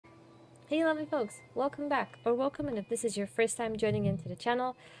Hey lovely folks, welcome back, or welcome, and if this is your first time joining into the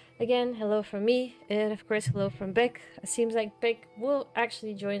channel, again, hello from me, and of course hello from Beck. It seems like Beck will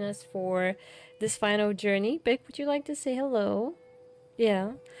actually join us for this final journey. Beck, would you like to say hello?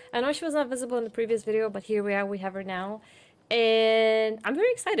 Yeah, I know she was not visible in the previous video, but here we are, we have her now. And I'm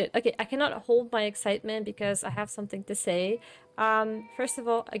very excited. Okay, I cannot hold my excitement because I have something to say. First of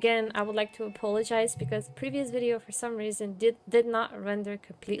all, again, I would like to apologize because the previous video for some reason did not render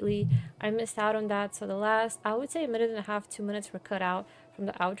completely. I missed out on that. So the last, I would say, a minute and a half, 2 minutes were cut out from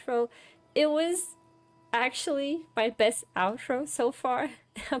the outro. It was actually my best outro so far,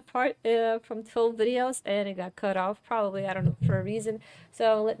 apart from 12 videos, and it got cut off probably, I don't know, for a reason.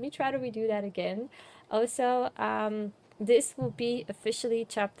 So let me try to redo that again. Also, this will be officially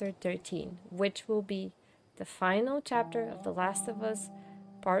chapter 13, which will be the final chapter of The Last of Us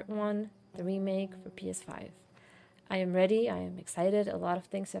Part 1, the remake for PS5. I am ready, I am excited, a lot of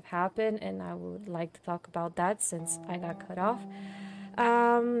things have happened, and I would like to talk about that since I got cut off.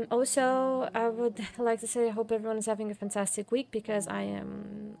 Also, I would like to say I hope everyone is having a fantastic week because I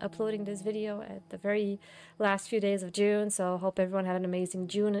am uploading this video at the very last few days of June, so I hope everyone had an amazing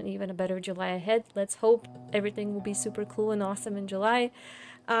June and even a better July ahead. Let's hope everything will be super cool and awesome in July.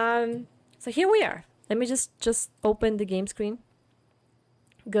 So here we are. Let me just open the game screen.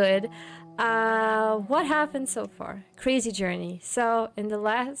 Good. What happened so far? Crazy journey. So in the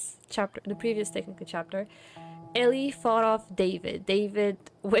last chapter, the previous technical chapter, Ellie fought off David,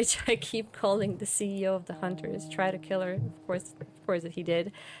 which I keep calling the CEO of the Hunters, tried to kill her. Of course that he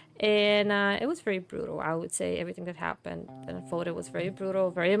did. And it was very brutal, I would say, everything that happened. And I thought it was very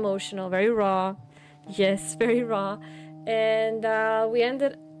brutal, very emotional, very raw. Yes, very raw. And we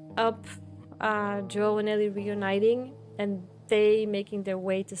ended up Joe and Ellie reuniting, and they making their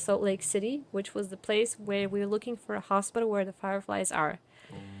way to Salt Lake City, which was the place where we were looking for a hospital where the Fireflies are.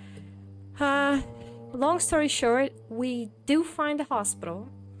 Long story short, we do find a hospital,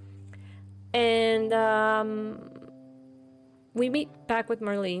 and we meet back with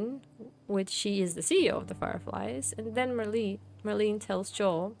Marlene, which she is the CEO of the Fireflies, and then Marlene tells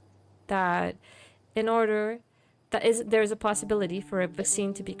Joel that there's a possibility for a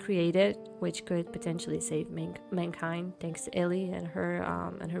vaccine to be created, which could potentially save mankind thanks to Ellie and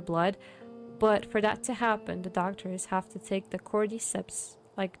her blood. But for that to happen, the doctors have to take the cordyceps,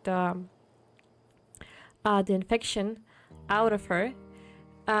 like the infection, out of her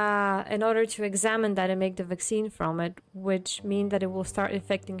in order to examine that and make the vaccine from it, which means that it will start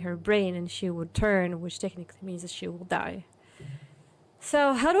affecting her brain and she would turn, which technically means that she will die.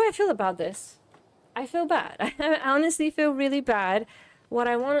 So how do I feel about this? I feel bad. I honestly feel really bad. What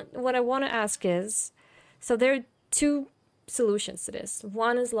I want to ask is, so there are two solutions to this.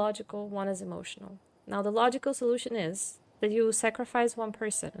 One is logical, one is emotional. Now the logical solution is that you sacrifice one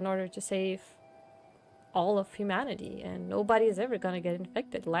person in order to save all of humanity, and nobody is ever going to get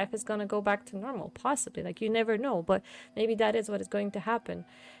infected. Life is going to go back to normal, possibly. Like, you never know, but maybe that is what is going to happen.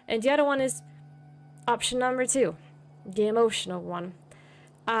 And the other one is option number 2, the emotional one.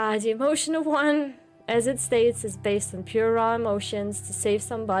 The emotional one, as it states, is based on pure raw emotions to save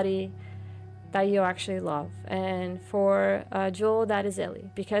somebody that you actually love. And for Joel, that is Ellie,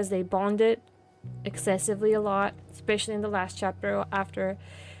 because they bonded excessively a lot, especially in the last chapter after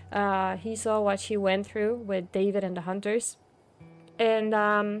he saw what she went through with David and the Hunters. And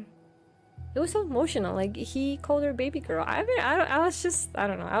it was so emotional. Like, he called her baby girl. I was just, I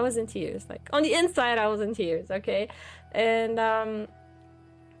don't know, I was in tears. Like, on the inside I was in tears, okay? And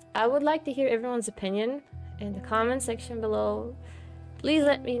I would like to hear everyone's opinion in the comment section below. Please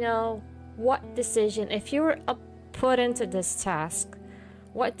let me know what decision, if you were put into this task,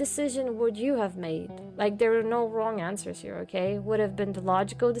 what decision would you have made? Like, there are no wrong answers here, okay? Would have been the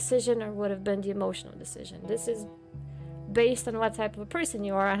logical decision or would have been the emotional decision. This is based on what type of a person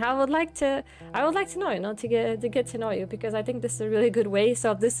you are, and I would like to know, you know, to get to know you, because I think this is a really good way.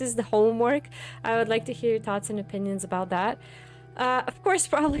 So if this is the homework, I would like to hear your thoughts and opinions about that. Of course,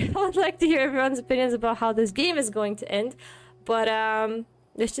 probably I would like to hear everyone's opinions about how this game is going to end, but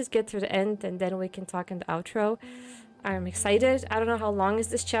let's just get to the end and then we can talk in the outro. I'm excited. I don't know how long is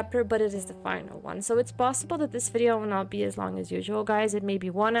this chapter, but it is the final one. So it's possible that this video will not be as long as usual, guys. It may be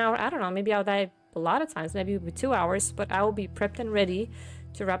 1 hour. I don't know. Maybe I'll die a lot of times. Maybe it'll be 2 hours, but I will be prepped and ready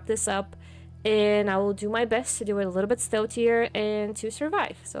to wrap this up. And I will do my best to do it a little bit stealthier and to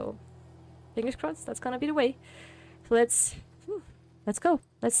survive. So fingers crossed, that's going to be the way. So let's go.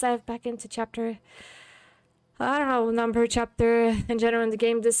 Let's dive back into chapter, I don't know, number, chapter in general in the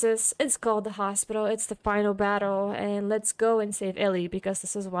game. It's called the hospital. It's the final battle, and let's go and save Ellie, because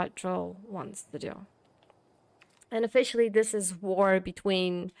this is what Joel wants to do. And officially this is war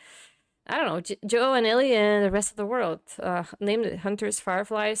between I don't know, Joe and Ellie and the rest of the world. Named it Hunters,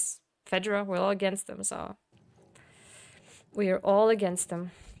 Fireflies, Fedra, we're all against them, so... We are all against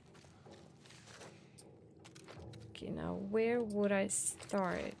them. Okay, now where would I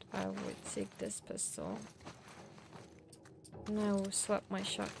start? I would take this pistol. And I will swap my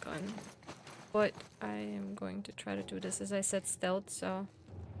shotgun. But I am going to try to do this, as I said, stealth, so...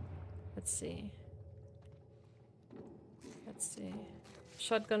 Let's see. Let's see.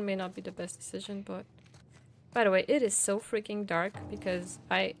 Shotgun may not be the best decision, but... By the way, it is so freaking dark because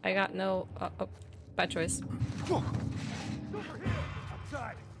I got no... bad choice.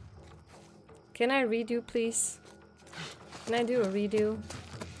 Can I redo, please? Can I do a redo?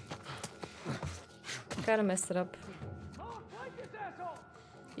 Kinda messed it up.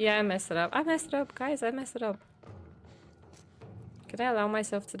 Yeah, I messed it up. I messed it up, guys. I messed it up. Can I allow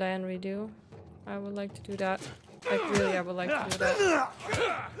myself to die and redo? I would like to do that. Like, really, I would like to do that.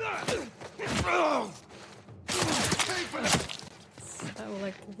 I would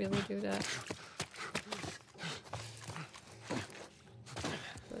like to really do that.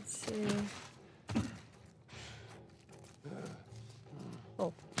 Let's see.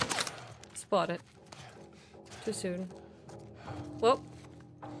 Oh. Spot it. Too soon. Whoa.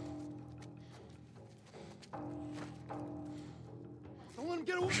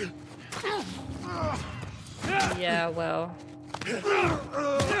 Get away. Yeah, well.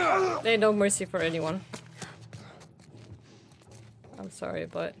 There ain't no mercy for anyone. I'm sorry,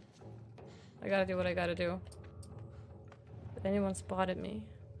 but I gotta do what I gotta do. Did anyone spotted me?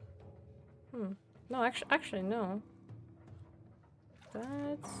 No, actually no.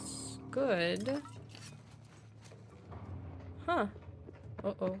 That's good. Huh.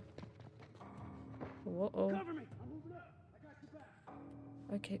 Uh-oh. Whoa-oh.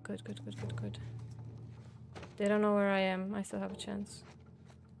 Okay, good. They don't know where I am. I still have a chance.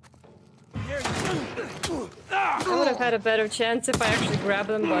 I would have had a better chance if I actually grabbed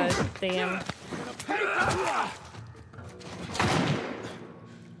them, but damn.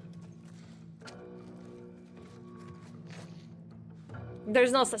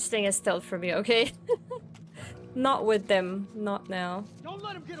 There's no such thing as stealth for me, okay? Not with them. Not now. Don't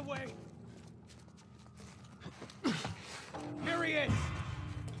let him get away. Here he is.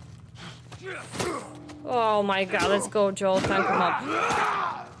 Oh my god, let's go, Joel. Tank him up.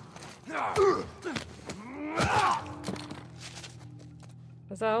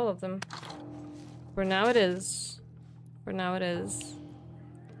 Was that all of them? For now it is. For now it is.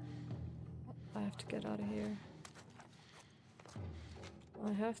 I have to get out of here.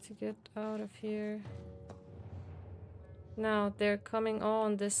 I have to get out of here. Now, they're coming all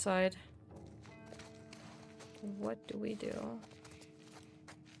on this side. What do we do?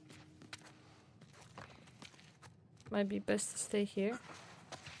 Might be best to stay here.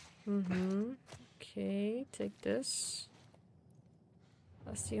 Okay, take this.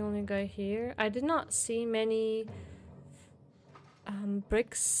 That's the only guy here. I did not see many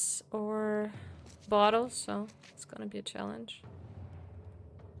bricks or bottles, so it's gonna be a challenge.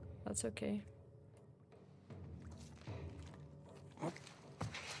 That's okay.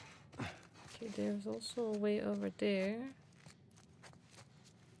 Okay, there's also a way over there.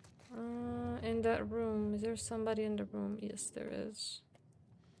 In that room, is there somebody in the room? Yes, there is.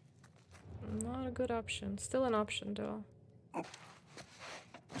 Not a good option. Still an option, though.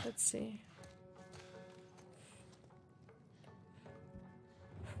 Let's see.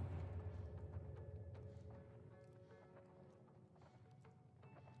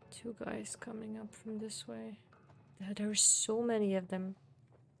 Two guys coming up from this way. There's so many of them.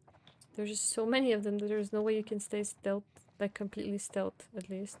 There's just so many of them that there's no way you can stay stealth, like completely stealth, at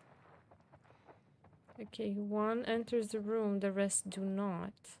least. Okay, one enters the room, the rest do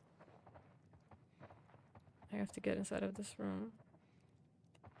not. I have to get inside of this room.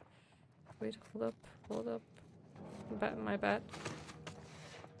 Wait, hold up. My bad.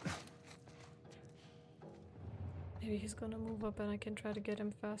 Maybe he's gonna move up and I can try to get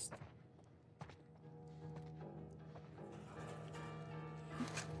him fast.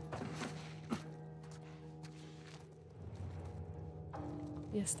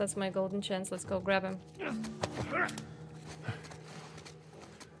 Yes, that's my golden chance. Let's go grab him.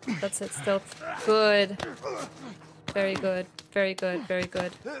 That's it, stealth. Good. Very good. Very good. Very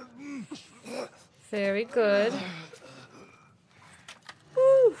good. Very good.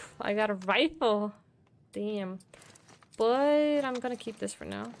 Whew, I got a rifle. Damn. But I'm gonna keep this for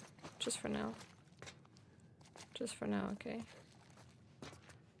now. Just for now. Just for now, okay.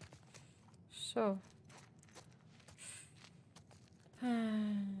 So.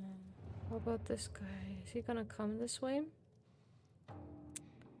 What about this guy? Is he gonna come this way?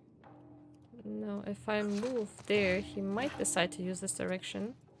 No, if I move there, he might decide to use this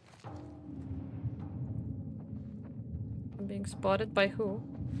direction. I'm being spotted by who?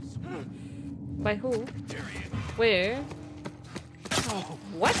 By who? Where?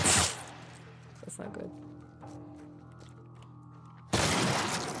 What? That's not good.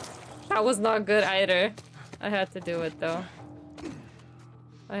 That was not good either. I had to do it though.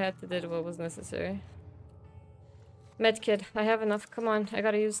 I had to do what was necessary. Medkit, I have enough. Come on, I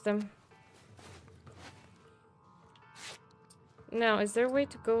gotta use them. Now, is there a way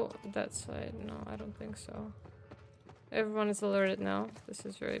to go that side? No, I don't think so. Everyone is alerted now. This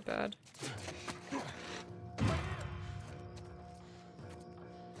is very bad.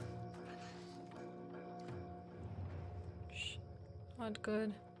 Shh. Not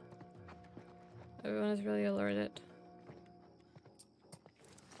good. Everyone is really alerted.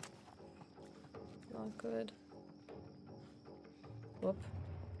 Not good. Whoop.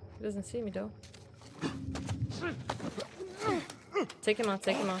 He doesn't see me though. Take him out,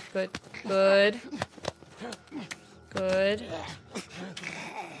 take him out. Good. Good. Good.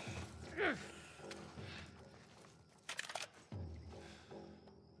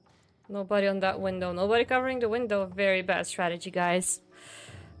 Nobody on that window. Nobody covering the window. Very bad strategy, guys.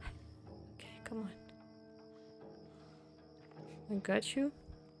 Okay, come on. I got you.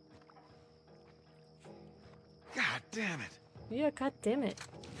 God damn it. Yeah, god damn it.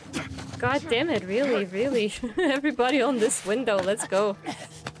 God damn it, really, really. Everybody on this window, let's go.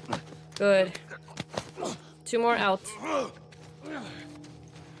 Good. 2 more out.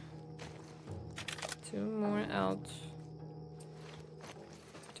 2 more out.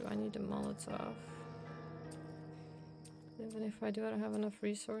 Do I need a Molotov? Even if I do, I don't have enough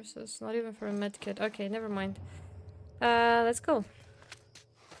resources. Not even for a medkit. Okay, never mind. Let's go.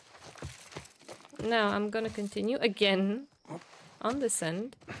 Now I'm gonna continue again on this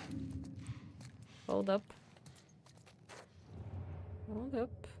end. Hold up. Hold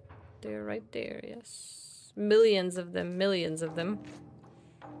up. They're right there, yes. Millions of them, millions of them.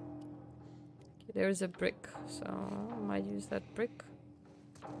 Okay, there's a brick, so I might use that brick.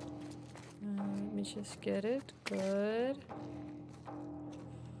 Let me just get it. Good.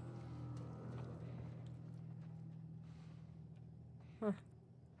 Huh.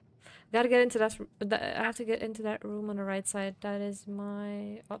 Gotta get into that. I have to get into that room on the right side. That is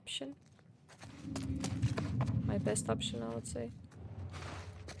my option. My best option, I would say.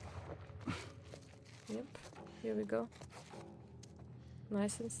 Yep. Here we go.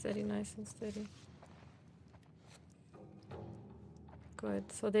 Nice and steady, nice and steady.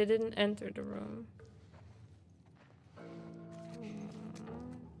 Good. So they didn't enter the room.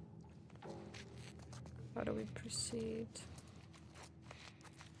 How do we proceed?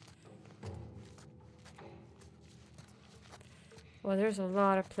 Well, there's a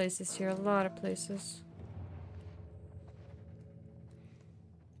lot of places here, a lot of places.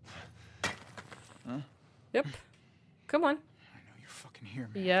 Huh? Yep. Come on. I know you fucking hear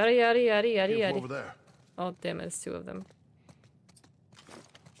me. Yada yada yada yada yada. Over there. Oh damn it, it's 2 of them.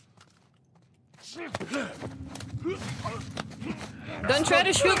 Don't try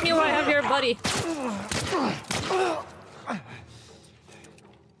to shoot me while I have your buddy.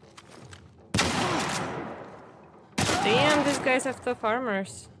 Damn, these guys have tough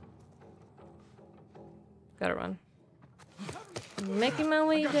armors. Gotta run. Making my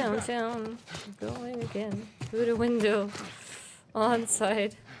way downtown. Going again. Through the window. On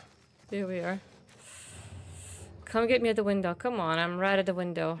side. Here we are. Come get me at the window. Come on, I'm right at the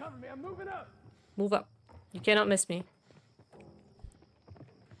window. Cover me, I'm moving up. Move up. You cannot miss me.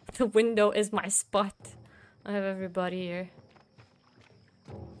 The window is my spot. I have everybody here.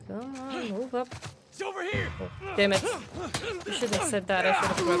 Come on, move up. It's over here. Oh, damn it. You shouldn't have said that. I should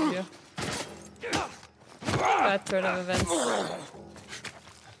have grabbed you. Bad turn of events.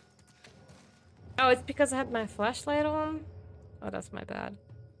 Oh, it's because I had my flashlight on? Oh, that's my bad.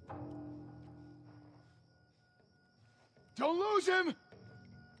 Don't lose him.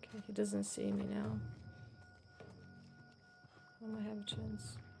 Okay, he doesn't see me now. I might have a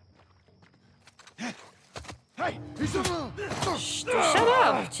chance. Hey, he's a... Shh, shut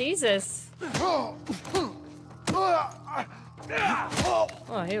up! Jesus! Oh,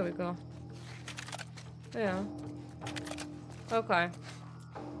 here we go. Yeah. Okay.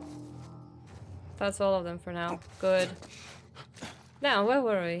 That's all of them for now. Good. Now, where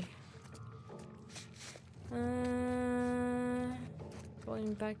were we?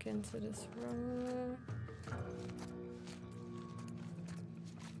 Going back into this room.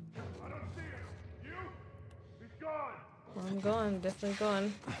 I don't see him. You? He's gone. I'm going, definitely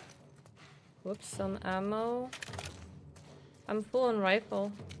going. Whoops, some ammo. I'm full on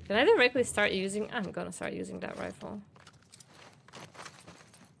rifle. Can I directly start using... I'm gonna start using that rifle.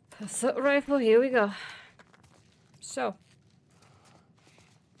 Assault rifle, here we go. So.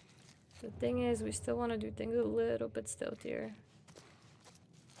 The thing is, we still want to do things a little bit stealthier.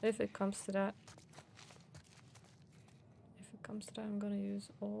 If it comes to that. If it comes to that, I'm gonna use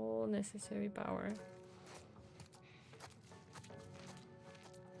all necessary power.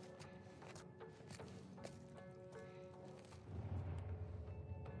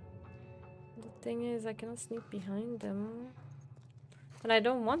 The thing is, I cannot sneak behind them. And I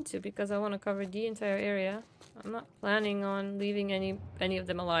don't want to because I want to cover the entire area. I'm not planning on leaving any of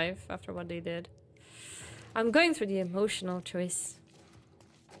them alive after what they did. I'm going through the emotional choice.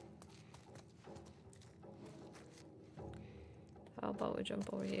 How about we jump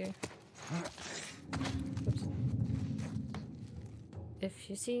over here? Oops. If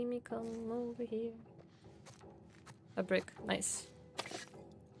you see me, come over here. A brick. Nice.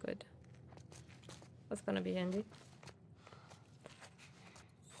 Good. That's gonna be handy.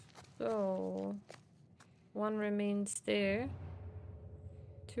 So... 1 remains there.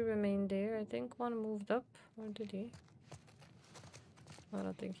 2 remain there. I think 1 moved up. Or did he? I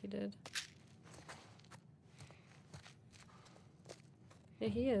don't think he did. Yeah,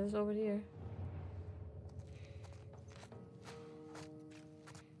 he is over here.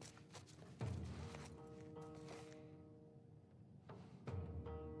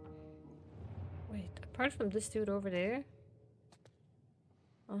 Wait, apart from this dude over there?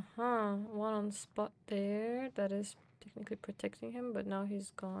 Uh-huh, 1 on spot there. That is technically protecting him, but now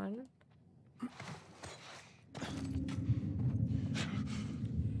he's gone.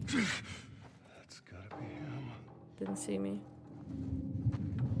 That's gotta be him. Didn't see me.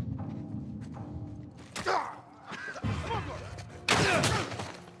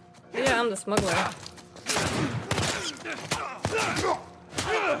 Yeah, I'm the smuggler.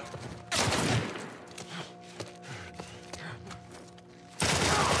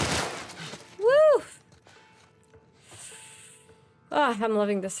 Woo! Ah, I'm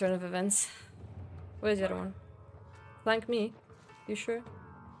loving this turn of events. Where's the other one? Flank me. You sure?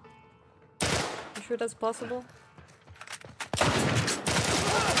 You sure that's possible?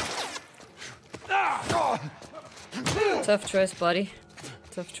 Tough choice, buddy.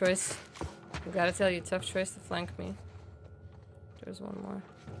 Tough choice. I gotta tell you, tough choice to flank me. There's one more.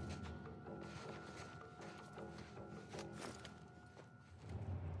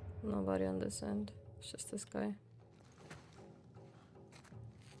 Nobody on this end. It's just this guy.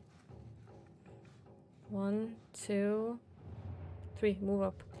 1, 2, 3. Move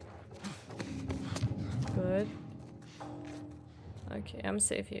up. Good. Okay, I'm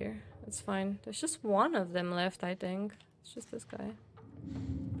safe here. It's fine. There's just 1 of them left, I think. It's just this guy.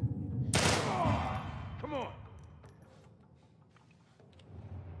 Come on.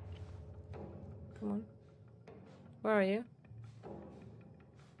 Come on. Where are you?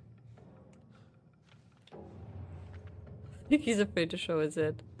 I think he's afraid to show his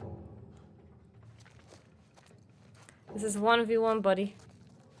head. This is 1v1, buddy.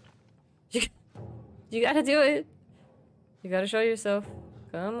 You gotta do it. You gotta show yourself.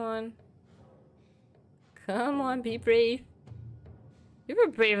 Come on. Come on, be brave. You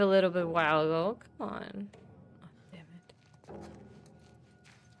were brave a little bit while ago. Come on. Oh, damn it.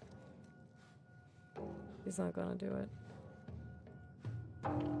 He's not gonna do it.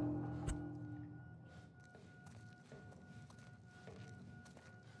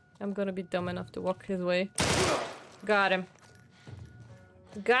 I'm gonna be dumb enough to walk his way. Got him.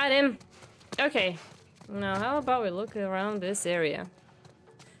 Got him! Okay. Now, how about we look around this area?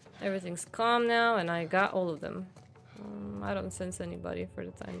 Everything's calm now, and I got all of them. I don't sense anybody for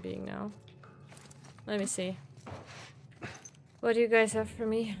the time being now. Let me see. What do you guys have for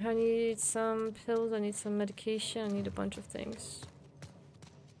me? I need some pills, I need some medication, I need a bunch of things.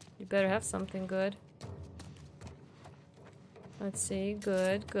 You better have something good. Let's see.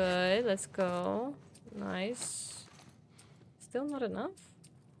 Good, good. Let's go. Nice. Still not enough?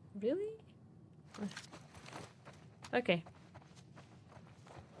 Really? Okay.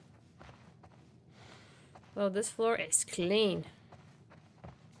 Well, this floor is clean.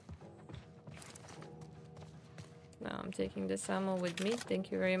 Now I'm taking this ammo with me.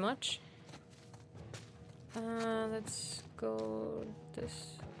 Thank you very much. Let's go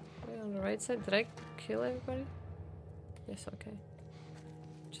this way on the right side. Did I kill everybody? Yes, okay.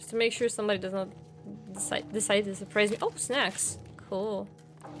 Just to make sure somebody does not decide to surprise me. Oh, snacks! Cool.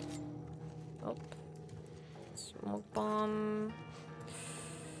 Oh. Smoke bomb.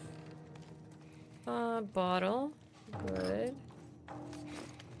 Bottle. Good.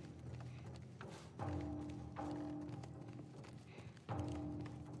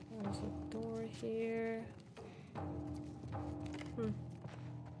 here.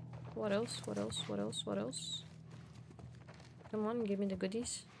 What else? What else? What else? What else? Come on, give me the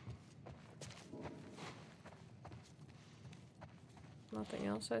goodies. Nothing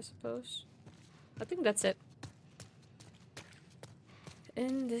else, I suppose. I think that's it.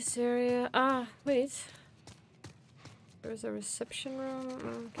 In this area... Ah, wait. There's a reception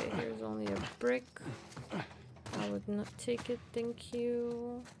room. Okay, here's only a brick. I would not take it, thank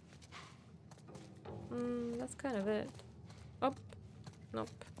you. That's kind of it. Oh, nope.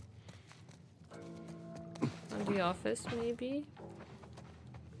 And the office, maybe?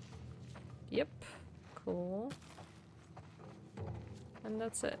 Yep. Cool. And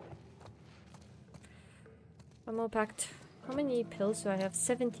that's it. I'm all packed. How many pills do I have?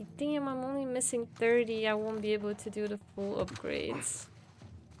 70. Damn, I'm only missing 30. I won't be able to do the full upgrades.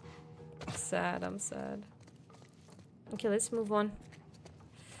 Sad, I'm sad. Okay, let's move on.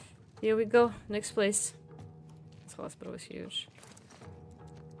 Here we go. Next place. This hospital is huge.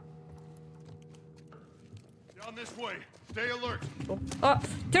 Down this way. Stay alert. Oh,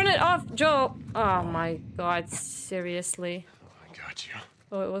 turn it off, Joe! Oh my god, seriously. I got you.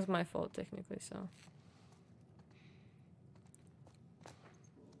 Oh, it was my fault, technically, so.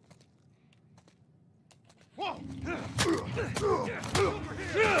 Whoa! Over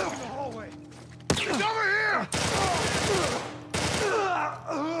here! The hallway! It's over here!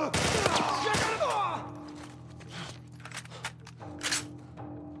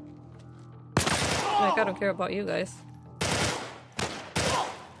 Like, I don't care about you guys.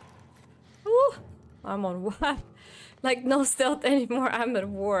 Ooh, I'm on war. Like, no stealth anymore, I'm at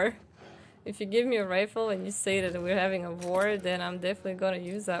war. If you give me a rifle and you say that we're having a war, then I'm definitely gonna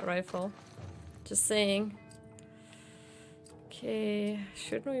use that rifle. Just saying. Okay,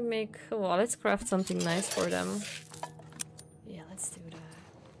 shouldn't we make... Oh, well, let's craft something nice for them. Yeah, let's do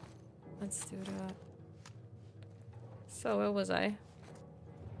that. Let's do that. So, where was I?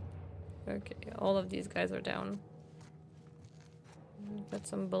 Okay, all of these guys are down. Got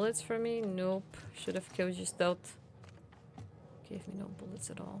some bullets for me? Nope. Should have killed you stealth. Gave me no bullets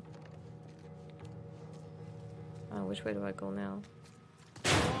at all. Oh, which way do I go now?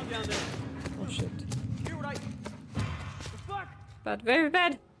 Oh shit. Bad, very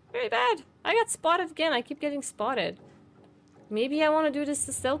bad! Very bad! I got spotted again, I keep getting spotted. Maybe I want to do this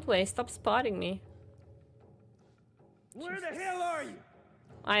the stealth way. Stop spotting me. Where the hell are you?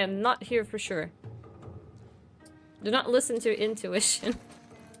 I am not here for sure. Do not listen to your intuition.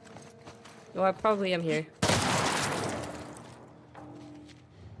 Though I probably am here.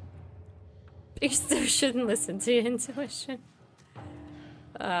 You still shouldn't listen to your intuition.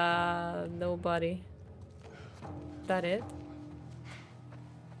 Nobody. That it?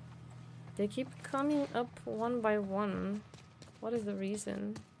 They keep coming up one by one. What is the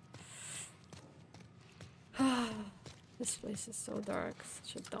reason? This place is so dark.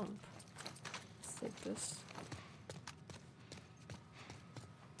 Such a dump. Let's take this.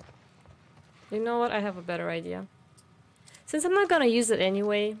 You know what? I have a better idea. Since I'm not gonna use it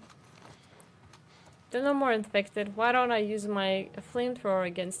anyway, they're no more infected. Why don't I use my flamethrower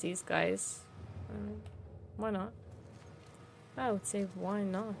against these guys? Why not? I would say why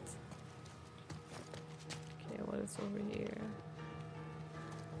not? Okay, what is over here?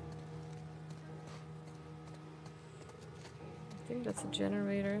 I think that's a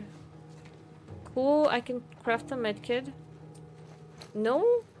generator. Cool, I can craft a medkit.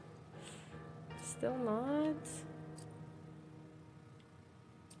 No? Still not?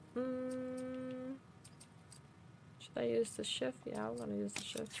 Should I use the shift? Yeah, I'm gonna use the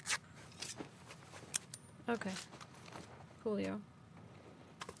shift. Okay. Coolio.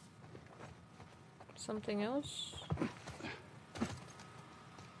 Something else?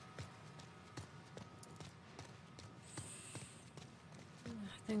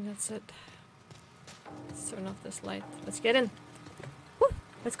 I think that's it. Let's turn off this light. Let's get in. Woo!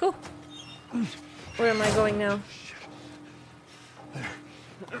 Let's go. Where am I going now?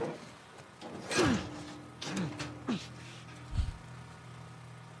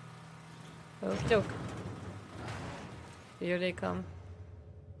 Okie doke. Here they come.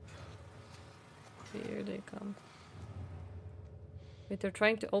 Here they come. Wait, they're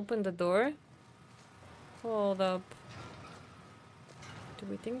trying to open the door? Hold up. Do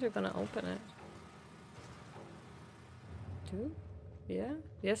we think they're gonna open it? Do? Yeah?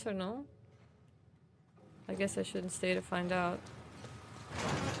 Yes or no? I guess I shouldn't stay to find out.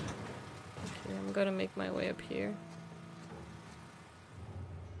 Okay, I'm gonna make my way up here.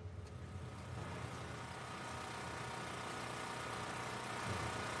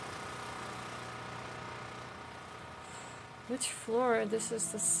 Which floor? This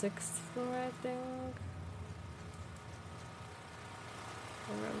is the 6th floor, I think.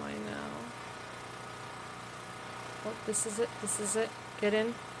 Where am I now? Oh, this is it. This is it. Get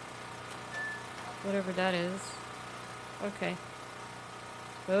in. Whatever that is. Okay.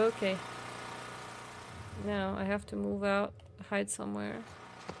 Okay. Now I have to move out, hide somewhere.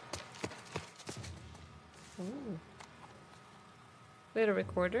 Ooh. Wait, a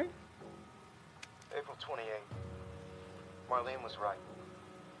recorder? April 28th. Marlene was right.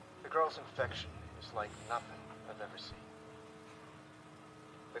 The girl's infection is like nothing I've ever seen.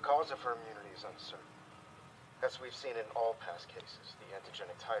 The cause of her immunity is uncertain. As we've seen in all past cases, the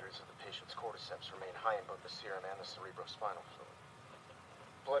antigenic titers of the patient's cordyceps remain high in both the serum and the cerebrospinal fluid.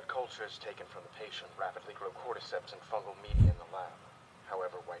 Blood cultures taken from the patient rapidly grow cordyceps and fungal media in the lab.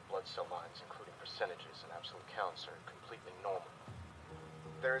 However, white blood cell lines, including percentages and absolute counts, are completely normal.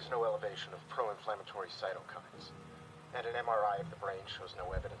 There is no elevation of pro-inflammatory cytokines, and an MRI of the brain shows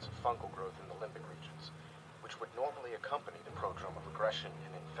no evidence of fungal growth in the limbic regions, which would normally accompany the prodrome of aggression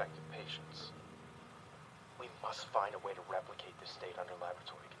in infected patients. We must find a way to replicate this state under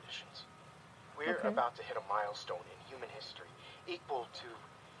laboratory conditions. We're about to hit a milestone in human history equal to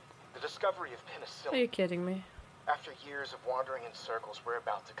the discovery of penicillin. Are you kidding me? After years of wandering in circles, we're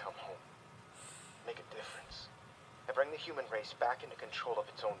about to come home, make a difference, and bring the human race back into control of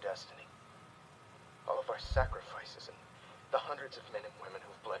its own destiny. All of our sacrifices and the hundreds of men and women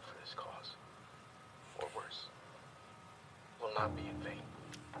who've bled for this cause, or worse, will not be in vain.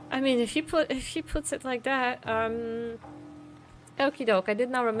 I mean, if he puts it like that, okie doke. I did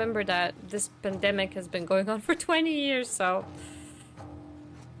not remember that this pandemic has been going on for 20 years, so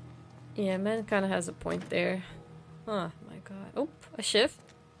yeah, man kind of has a point there. Oh my god. Oh, a shift.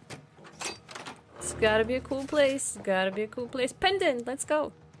 It's gotta be a cool place. Gotta be a cool place. Pendant, let's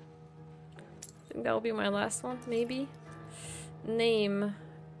go. I think that'll be my last one, maybe. Name.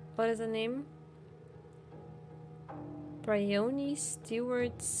 What is the name? Bryony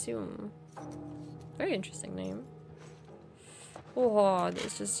Stewart Sum. Very interesting name. Oh,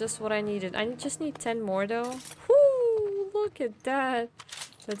 this is just what I needed. I just need 10 more though. Whoo! Look at that.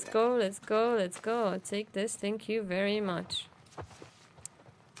 Let's go, let's go, let's go. Take this, thank you very much.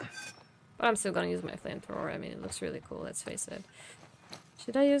 But I'm still gonna use my flamethrower. I mean, it looks really cool, let's face it.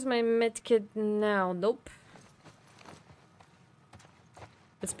 Should I use my medkit now? Nope.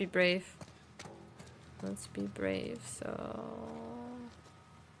 Let's be brave. Let's be brave, so...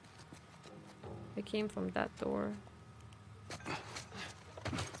 I came from that door.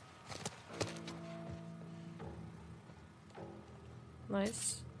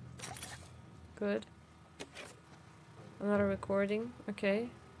 Nice. Good. Another recording. Okay.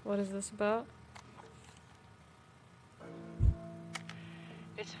 What is this about?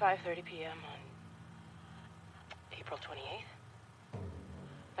 It's 5:30 p.m. on April 28th.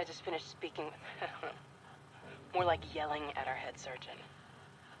 I just finished speaking with... more like yelling at our head surgeon.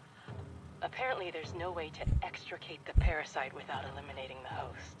 Apparently there's no way to extricate the parasite without eliminating the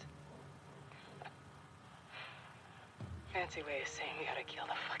host. Fancy way of saying we gotta kill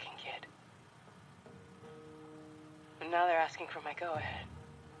the fucking kid. And now they're asking for my go-ahead.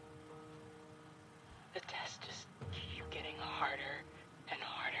 The tests just keep getting harder and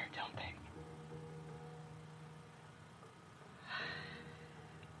harder, don't they?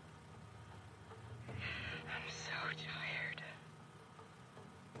 I'm so tired.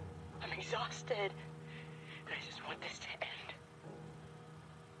 I'm exhausted. And I just want this to end.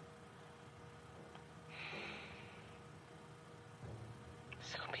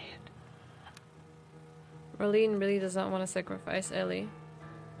 So be it. Marlene really does not want to sacrifice Ellie.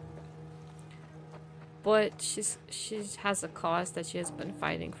 But she has a cause that she has been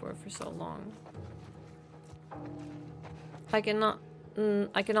fighting for so long. I cannot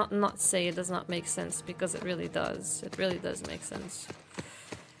not say it does not make sense, because it really does. It really does make sense.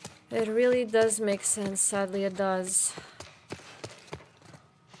 It really does make sense. Sadly, it does.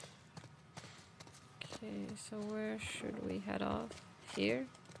 Okay, so where should we head off? Here?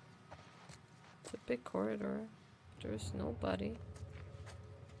 It's a big corridor. There's nobody.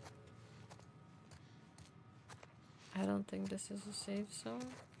 I don't think this is a safe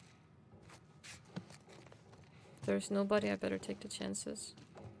zone. If there's nobody, I better take the chances.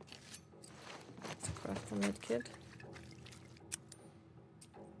 Let's craft a medkit.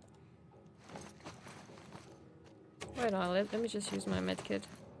 Wait, no, let me just use my medkit.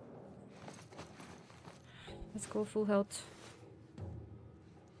 Let's go full health.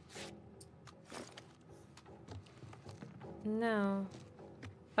 Now,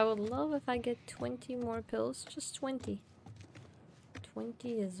 I would love if I get 20 more pills. Just 20.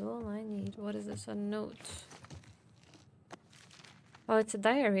 20 is all I need. What is this? A note. Oh, it's a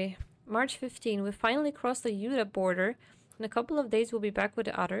diary. March 15. We finally crossed the Utah border. In a couple of days, we'll be back with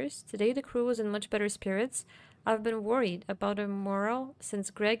the others. Today, the crew was in much better spirits. I've been worried about their morale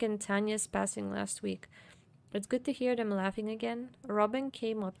since Greg and Tanya's passing last week. It's good to hear them laughing again. Robin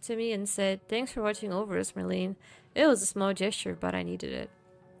came up to me and said, "Thanks for watching over us, Marlene." It was a small gesture, but I needed it.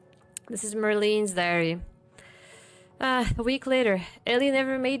 This is Marlene's diary. A week later, Ellie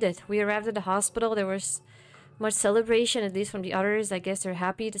never made it. We arrived at the hospital. There was much celebration, at least from the others. I guess they're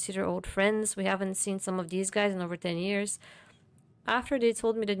happy to see their old friends. We haven't seen some of these guys in over 10 years. After they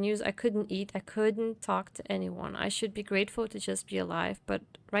told me the news, I couldn't eat. I couldn't talk to anyone. I should be grateful to just be alive, but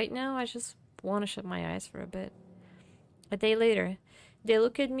right now I just want to shut my eyes for a bit. A day later, they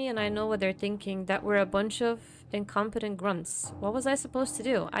look at me and I know what they're thinking, that we're a bunch of incompetent grunts. What was I supposed to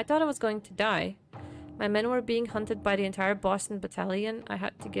do? I thought I was going to die. My men were being hunted by the entire Boston battalion. I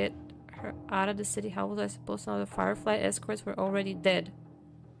had to get her out of the city. How was I supposed to know the Firefly escorts were already dead?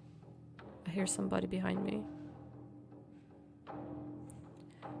 I hear somebody behind me.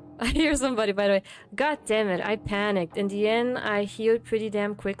 I hear somebody, by the way. God damn it, I panicked. In the end, I healed pretty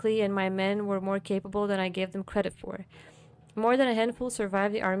damn quickly and my men were more capable than I gave them credit for. More than a handful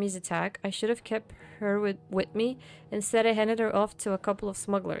survived the army's attack. I should have kept her with me. Instead, I handed her off to a couple of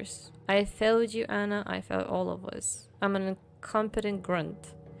smugglers. I failed you, Anna. I failed all of us. I'm an incompetent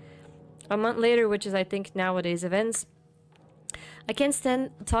grunt. A month later, which is I think nowadays events, I can't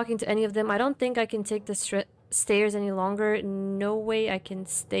stand talking to any of them. I don't think I can take the stairs any longer. No way I can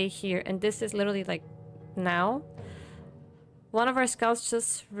stay here. And this is literally like now. One of our scouts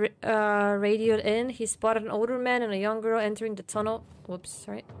just radioed in. He spotted an older man and a young girl entering the tunnel. Whoops,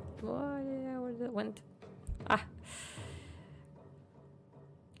 sorry. Where did it went? Ah.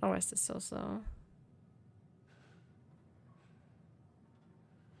 Oh, why is this so slow?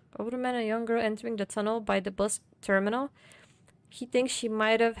 Older man and a young girl entering the tunnel by the bus terminal. He thinks she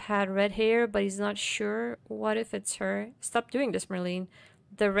might have had red hair, but he's not sure. What if it's her? Stop doing this, Marlene.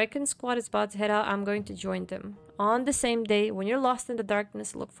 The Recon squad is about to head out. I'm going to join them. On the same day, when you're lost in the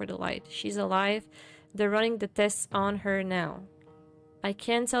darkness, look for the light. She's alive. They're running the tests on her now. I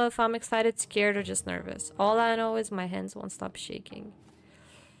can't tell if I'm excited, scared, or just nervous. All I know is my hands won't stop shaking.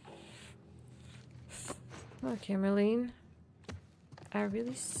 Okay, Marlene. I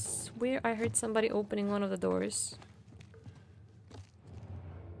really swear I heard somebody opening one of the doors.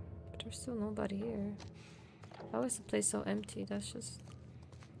 But there's still nobody here. How is the place so empty? That's just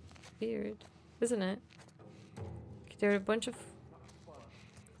weird, isn't it? There are a bunch of...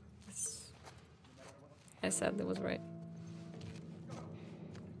 I said that was right.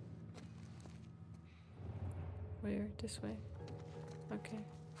 Where? This way. Okay.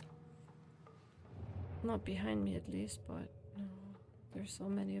 Not behind me at least, but no. There's so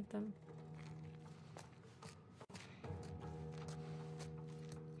many of them.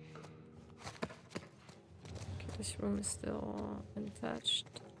 Okay, this room is still intact.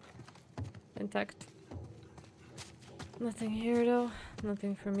 Nothing here though.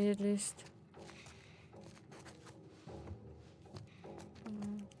 Nothing for me at least.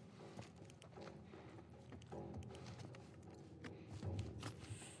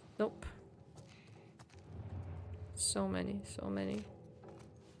 Nope. So many.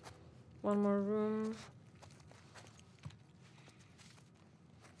 One more room.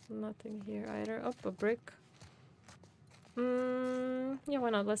 Nothing here either. Oh, a brick. Yeah,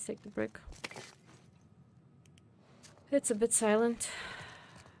 why not? Let's take the brick. It's a bit silent.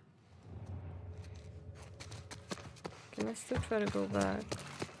 Can I still try to go back?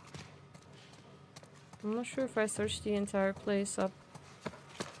 I'm not sure if I searched the entire place up.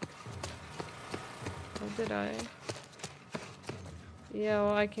 Or did I? Yeah,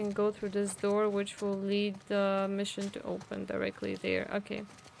 well, I can go through this door, which will lead the mission to open directly there. Okay.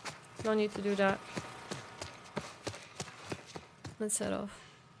 No need to do that. Let's head off.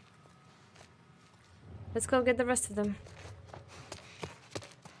 Let's go get the rest of them.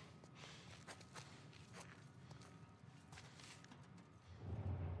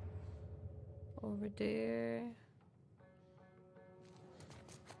 Over there.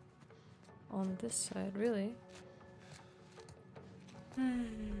 On this side, really?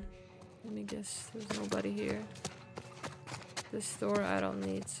 Let me guess, there's nobody here. This door I don't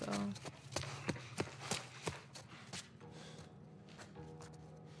need, so...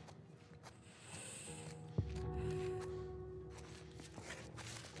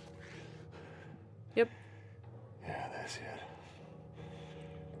 Yep. Yeah, that's it.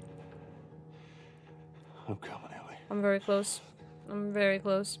 I'm coming, Ellie. I'm very close. I'm very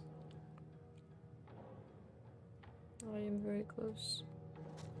close. I am very close.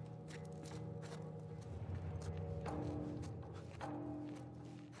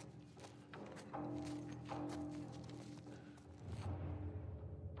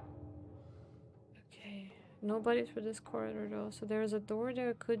 Nobody through this corridor though, so there's a door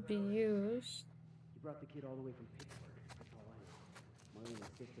there could be used. You brought the kid all the way from Pittsburgh. That's all I know. Marlene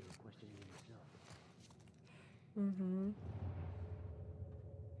insisted on questioning him herself. Mm-hmm.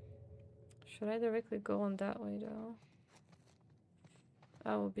 Should I directly go on that way though?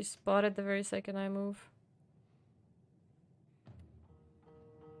 I will be spotted the very second I move.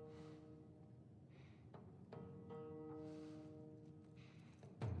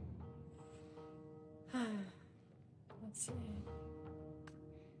 Let's see.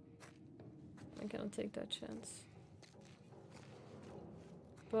 I cannot take that chance.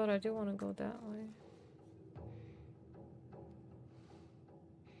 But I do want to go that way.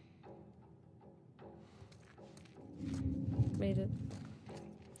 Made it.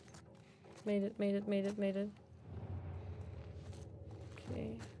 Made it, made it, made it, made it.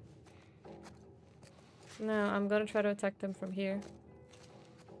 Okay. Now I'm gonna try to attack them from here.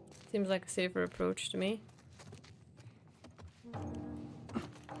 Seems like a safer approach to me.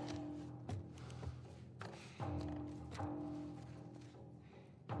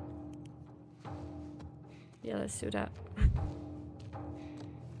 Yeah, let's do that.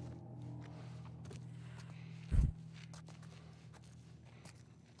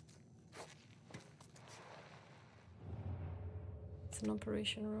 It's an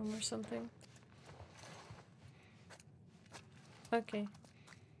operation room or something. Okay.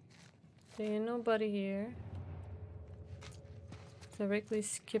 There ain't nobody here. Directly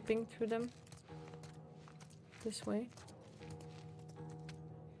skipping through them. This way.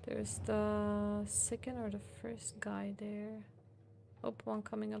 There's the second or the first guy there. Oh, one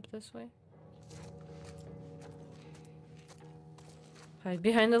coming up this way. Hide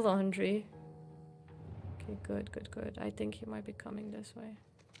behind the laundry. Okay, good, good, good. I think he might be coming this way.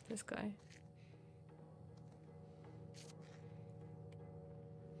 This guy.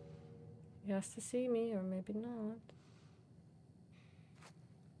 He has to see me, or maybe not.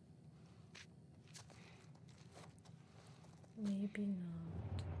 Maybe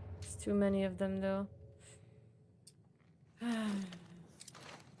not. There's too many of them, though.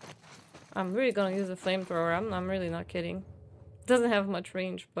 I'm really gonna use a flamethrower. I'm really not kidding. Doesn't have much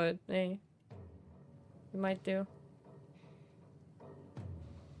range, but hey. It might do.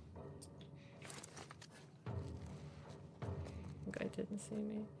 The guy didn't see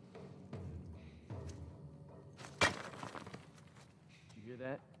me. You hear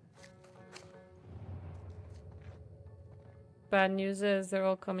that? Bad news is they're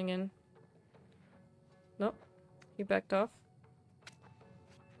all coming in. Nope. He backed off.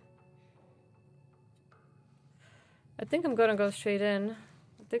 I think I'm gonna go straight in.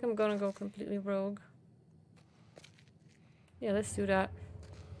 I think I'm gonna go completely rogue. Yeah, let's do that.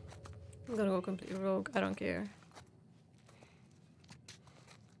 I'm gonna go completely rogue. I don't care.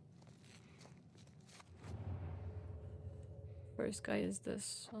 First guy is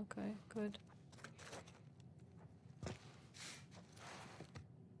this. Okay, good.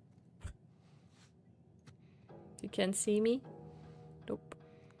 You can't see me? Nope.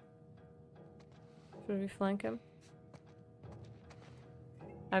 Should we flank him?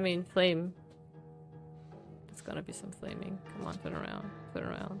 I mean, flame. There's gonna be some flaming. Come on, turn around. Turn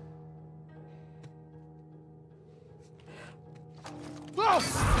around.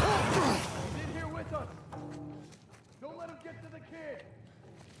 He's in here with us. Don't let him get to the kid.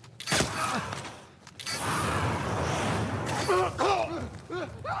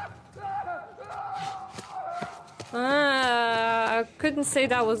 I couldn't say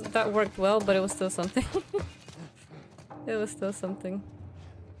that worked well, but it was still something. It was still something.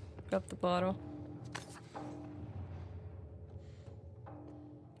 Grab the bottle.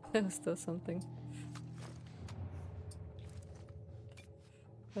 It was still something.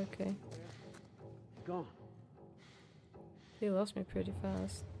 Okay. Gone. He lost me pretty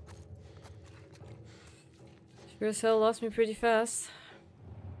fast. Sure as hell lost me pretty fast.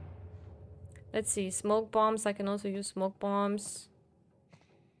 Let's see, smoke bombs. I can also use smoke bombs.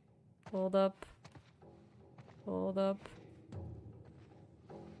 Hold up. Hold up.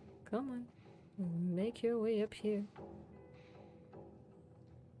 Come on. Make your way up here.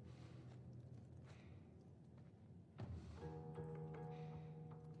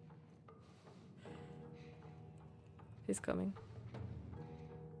 He's coming.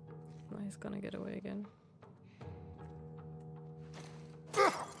 No, he's gonna get away again.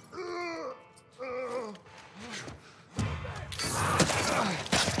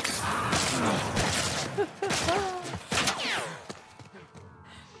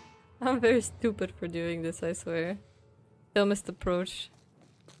 I'm very stupid for doing this, I swear. Dumbest approach.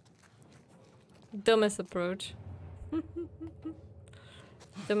 Dumbest approach.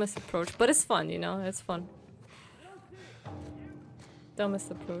 Dumbest approach. But it's fun, you know? It's fun.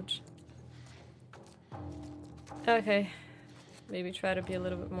 Dumbest approach. Okay. Maybe try to be a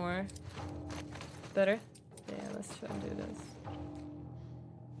little bit more better. Yeah, let's try and do this.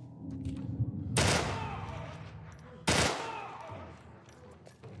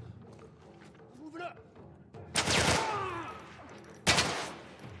 Move it up.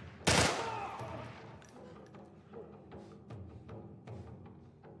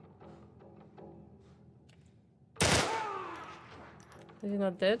 Is he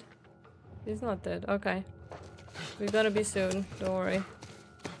not dead? He's not dead. Okay. We're gonna be soon. Don't worry.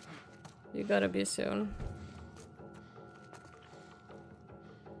 You gotta be soon.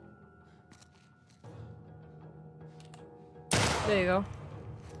 There you go.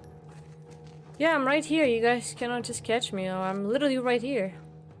 Yeah, I'm right here. You guys cannot just catch me. I'm literally right here.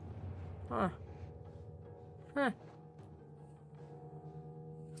 Huh. Huh.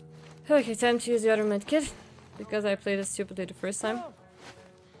 Okay, time to use the other medkit. Because I played it stupidly the first time.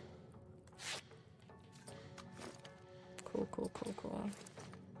 Cool, cool, cool, cool.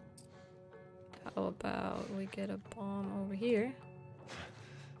 How about we get a bomb over here?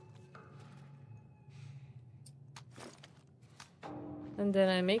 And then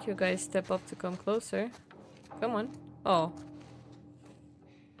I make you guys step up to come closer. Come on. Oh.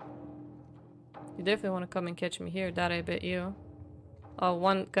 You definitely want to come and catch me here, that I bet you. Oh,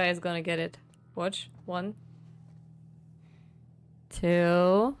 one guy is gonna get it. Watch. 1,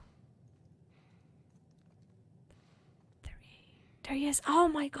 2, 3. There he is. Oh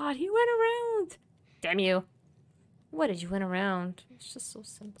my god, he went around! Damn you. What did you went around? It's just so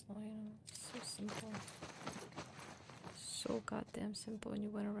simple, you know? So simple. So goddamn simple when you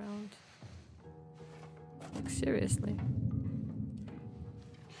went around. Like, seriously.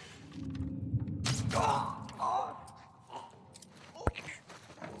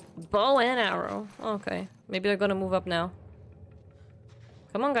 Bow and arrow. Okay. Maybe they're gonna move up now.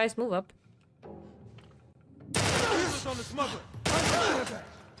 Come on, guys, move up. On the smuggler.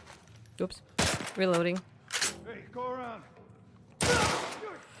 Oops. Reloading. Hey, go around.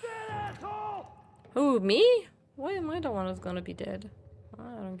 You're dead, asshole! Who, me? Why am I the one who's gonna be dead?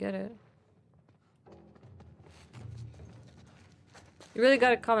 I don't get it. You really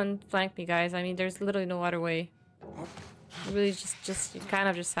gotta come and flank me, guys. I mean, there's literally no other way. You really just, you kind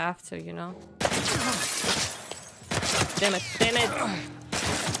of just have to, you know? Damn it, damn it!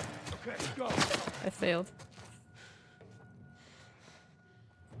 Okay, go. I failed.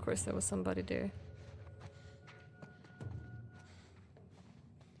 Of course there was somebody there.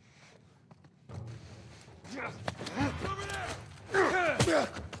 Over there!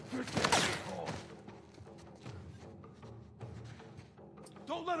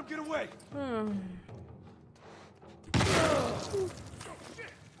 Don't let him get away.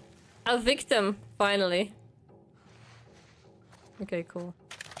 A victim, finally. Okay, cool.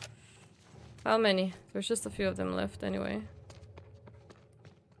 How many? There's just a few of them left anyway.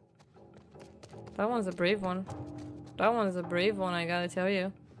 That one's a brave one. That one's a brave one, I gotta tell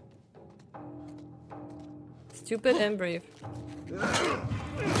you. Stupid and brave.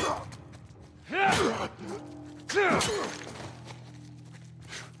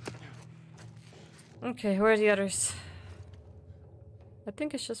 Okay, where are the others? I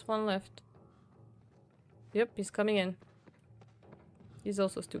think it's just one left. Yep, he's coming in. He's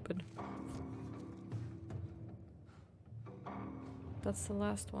also stupid. That's the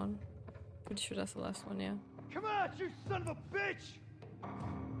last one. Pretty sure that's the last one, yeah. Come on, you son of a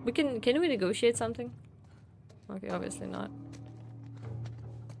bitch! Can we negotiate something? Okay, obviously not.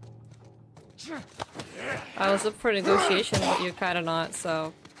 I was up for negotiation, but you're kinda not,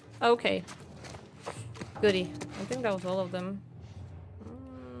 so... Okay. Goody. I think that was all of them.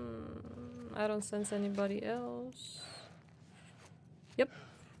 I don't sense anybody else. Yep.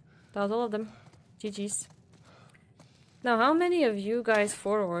 That was all of them. GG's. Now, how many of you guys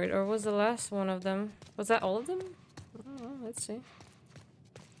forward, or was the last one of them? Was that all of them? I don't know, let's see.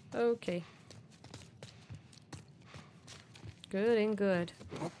 Okay. Good and good.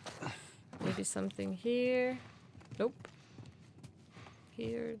 Maybe something here. Nope.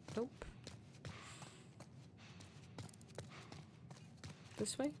 Here, nope.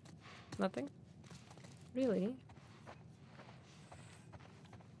 This way? Nothing? Really?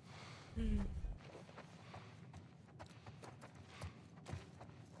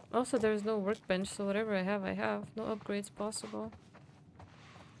 Also, there's no workbench, so whatever I have, I have. No upgrades possible.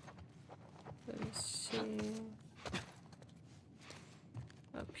 Let me see.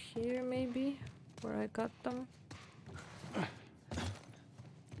 Up here, maybe? Where I got them?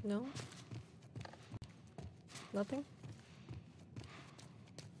 No? Nothing?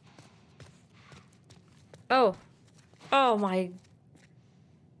 Oh! Oh my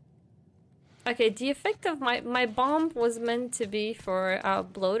Okay, the effect of my bomb was meant to be for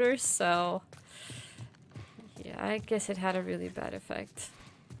bloaters, so yeah, I guess it had a really bad effect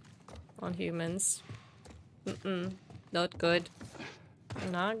on humans. Not good.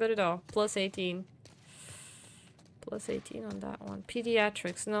 Not good at all. Plus 18. Plus 18 on that one.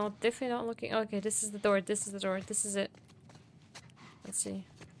 Pediatrics. No, definitely not looking. Okay, this is the door. This is the door. This is it. Let's see.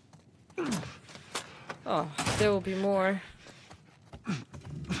 Oh, there will be more.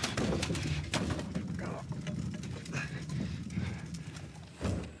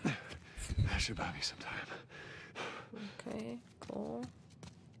 That should buy me some time. Okay, cool.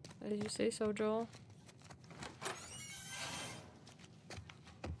 Did you say so, Joel?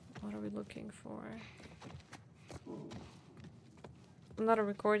 What are we looking for? Not a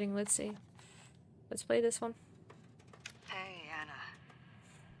recording, let's see. Let's play this one. Hey, Anna.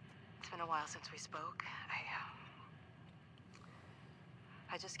 It's been a while since we spoke.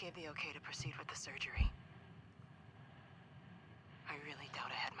 I just gave the okay to proceed with the surgery. I really doubt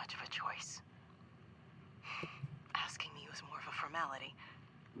I had much of a choice. Asking me was more of a formality.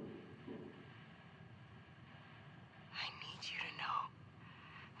 I need you to know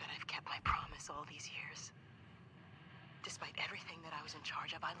that I've kept my promise all these years. Despite everything that I was in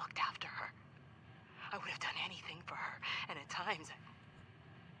charge of, I looked after her. I would have done anything for her, and at times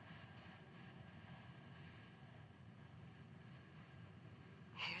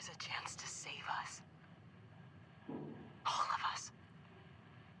here's a chance to save us. All of us.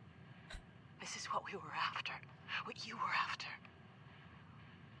 This is what we were after. What you were after.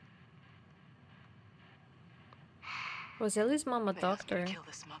 Was Ellie's mom a They asked me doctor? to kill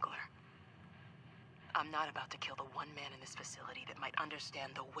the smuggler. I'm not about to kill the one man in this facility that might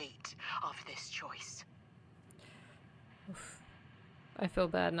understand the weight of this choice. Oof. I feel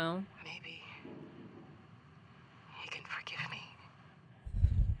bad now. Maybe he can forgive me.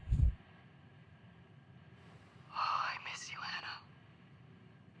 Oh, I miss you, Anna.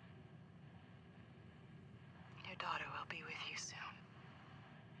 Your daughter will be with you soon.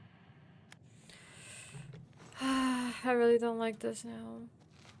 I really don't like this now.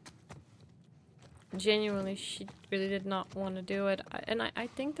 Genuinely, she really did not want to do it. I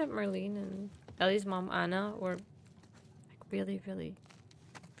think that Marlene and Ellie's mom, Anna, were like really, really,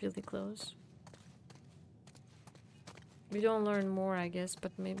 really close. We don't learn more, I guess,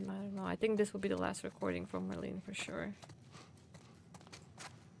 but maybe, I don't know. I think this will be the last recording from Marlene for sure.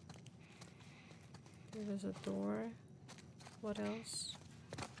 There's a door. What else?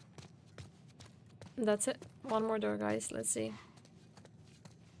 That's it. One more door, guys. Let's see.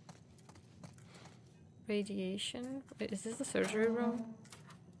 Radiation. Wait, is this the surgery room?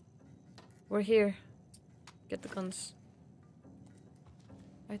 We're here. Get the guns.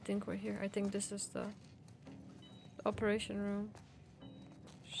 I think we're here. I think this is the operation room.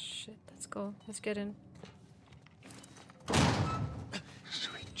 Shit, let's go. Let's get in.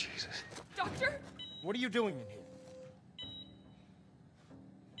 Sweet Jesus. Doctor? What are you doing in here?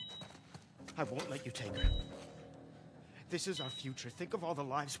 I won't let you take her. This is our future. Think of all the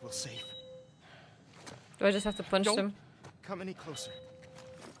lives we'll save. Do I just have to punch Don't them? come any closer.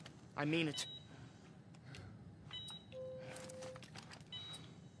 I mean it.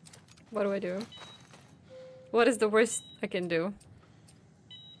 What do I do? What is the worst I can do?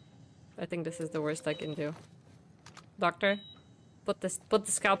 I think this is the worst I can do. Doctor, put the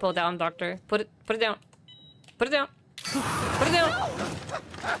scalpel down, doctor. Put it down. Put it down. Put it down.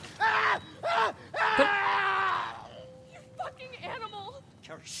 You fucking animal!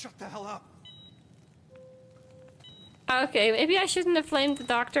 Carrie, shut the hell up. Okay, maybe I shouldn't have flamed the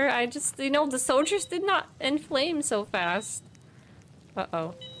doctor. I just, you know, the soldiers did not inflame so fast.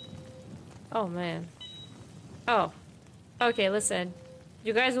 Uh-oh. Oh, man. Oh. Okay, listen.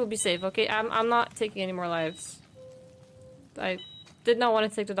 You guys will be safe, okay? I'm not taking any more lives. I did not want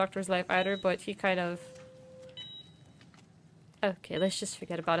to take the doctor's life either, but he kind of... Okay, let's just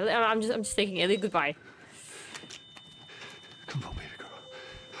forget about it. I'm just taking Ellie. Goodbye. Come on, baby girl.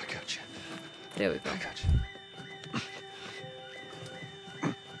 I got you. There we go. I got you.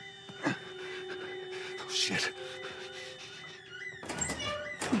 Oh, shit.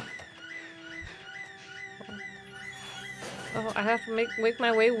 Oh, I have to make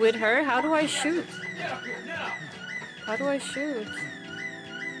my way with her? How do I shoot? How do I shoot?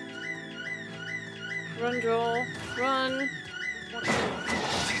 Run, Joel. Run.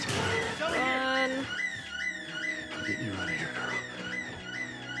 Run. I'm getting you out of here, girl.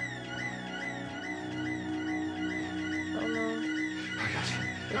 Oh no. I got you.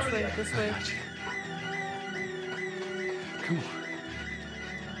 This way, this way. I got you. Come on.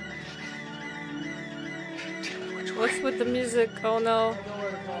 Damn it, which way? What's with the music? Oh no.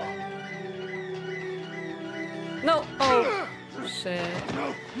 No! Oh! Shit.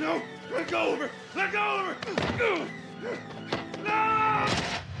 No, no! Let go of her! Let go of her! No!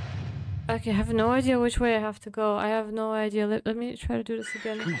 Okay, I have no idea which way I have to go. I have no idea. Let me try to do this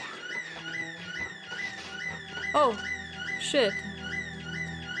again. Oh! Shit.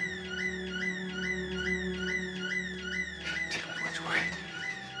 Which way?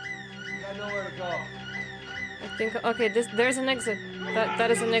 You got nowhere to go. I think... Okay, there's an exit.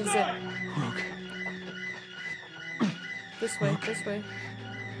 That is an exit. Rook. This way, this way.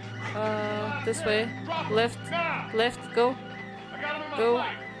 This way. Left. Left, go. Go.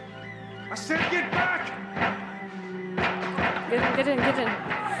 I said get back! Get in, get in.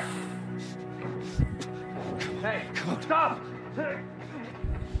 Hey, stop!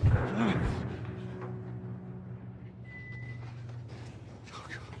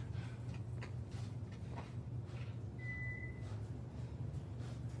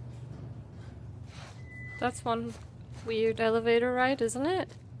 That's one weird elevator ride, isn't it?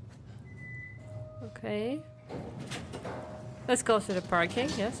 Okay. Let's go to the parking.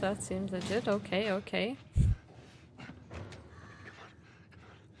 Yes, that seems legit. Okay, okay.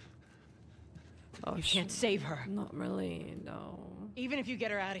 Oh, You can't save her. Not really, no. Even if you get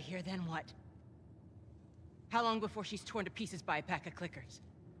her out of here, then what? How long before she's torn to pieces by a pack of clickers?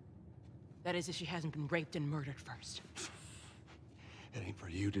 That is, if she hasn't been raped and murdered first. It ain't for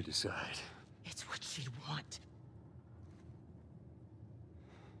you to decide. It's what she'd want.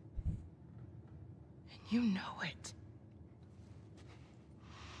 And you know it.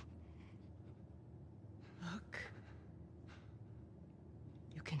 Look.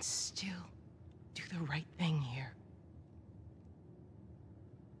 You can still do the right thing here.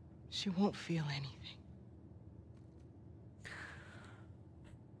 She won't feel anything.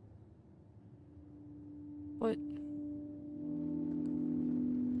 What?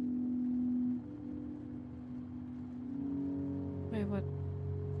 Wait, what?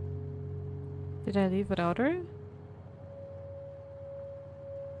 Did I leave without her?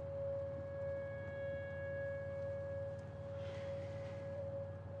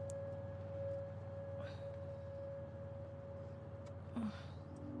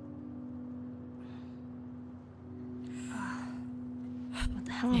 What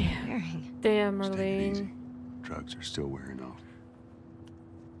the hell am I wearing? Damn, Take it Marlene. easy. Drugs are still wearing off.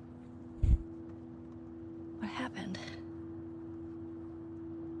 What happened?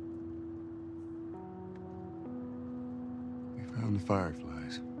 We found the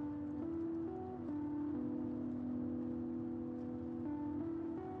fireflies.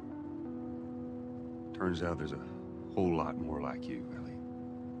 Turns out there's a whole lot more like you, Ellie.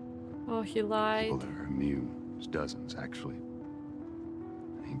 Oh, he lied. People that are immune. There's dozens, actually.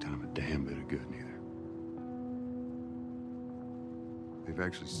 Ain't done them a damn bit of good, neither.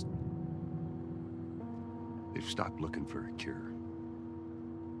 They've stopped looking for a cure.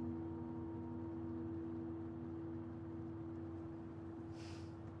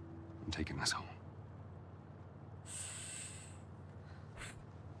 I'm taking us home.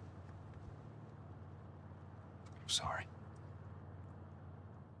 I'm sorry.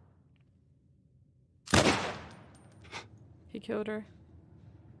 He killed her.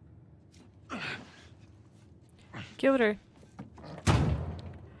 Killed her.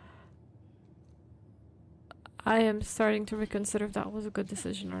 I am starting to reconsider if that was a good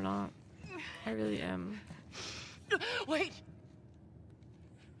decision or not. I really am. Wait!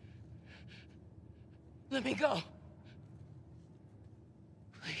 Let me go.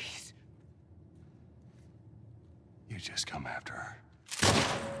 Please. You just come after her.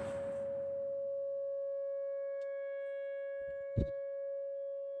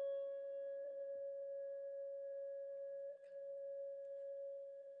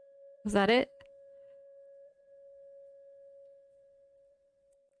 Was that it?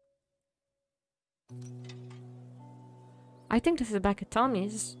 I think this is back at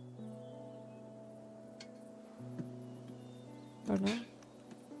Tommy's. Or no?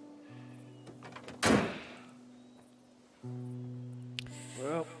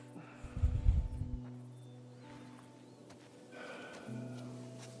 Well,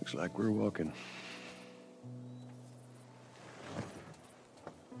 Looks like we're walking.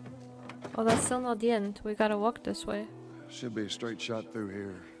 Oh, that's still not the end. We gotta walk this way. Should be a straight shot through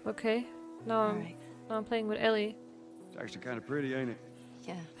here. Okay. Now I'm, Alright. now I'm playing with Ellie. It's actually kind of pretty, ain't it?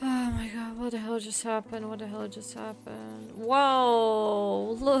 Yeah. Oh my god, what the hell just happened? What the hell just happened?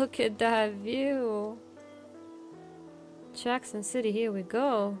 Whoa! Look at that view! Jackson City, here we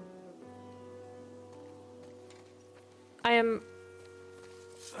go. I am...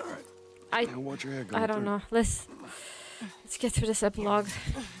 Now watch your head going I don't through. know. Let's get through this epilogue.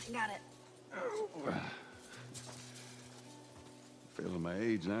 Got it. Feeling my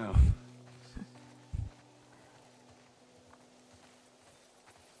age now.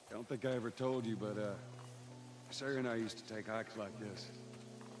 I don't think I ever told you, but Sarah and I used to take hikes like this.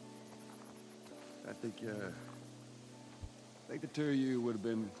 I think the two of you would have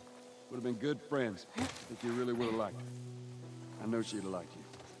been good friends. I think you really would have liked her. I know she'd have liked you.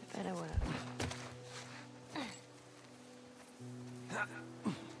 I bet I would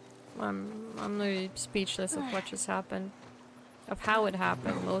have. I'm really speechless of what just happened. Of how it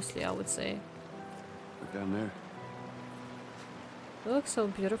happened, mostly, I would say. Look down there. It looks so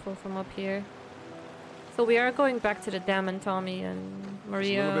beautiful from up here. So we are going back to the dam, and Tommy and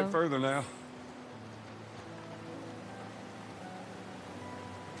Maria. Just a little bit further now.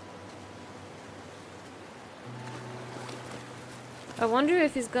 I wonder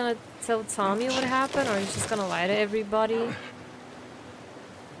if he's gonna tell Tommy what happened, or he's just gonna lie to everybody.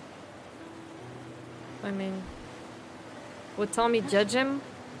 I mean, would Tommy judge him?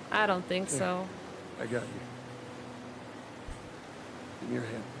 I don't think so. I got you. Give me your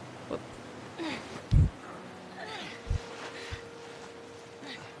hand. Whoop.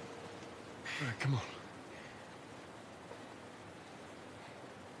 All right, come on.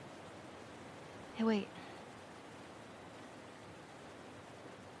 Hey, wait.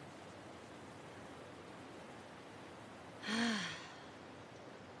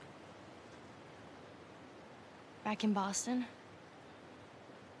 Back in Boston,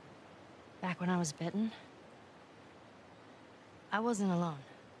 back when I was bitten, I wasn't alone.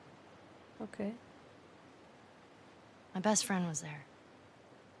 Okay. My best friend was there.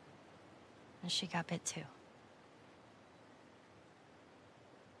 And she got bit too.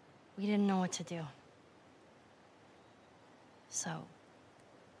 We didn't know what to do. So,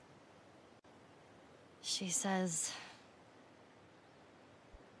 she says,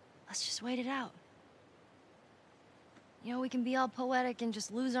 let's just wait it out. You know, we can be all poetic and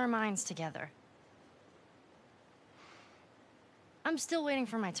just lose our minds together. I'm still waiting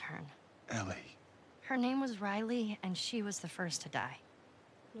for my turn. Ellie. Her name was Riley, and she was the first to die.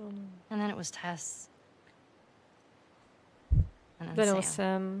 And then it was Tess. And then Then it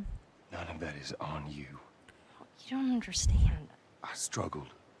Sam. was None of that is on you. You don't understand. I struggled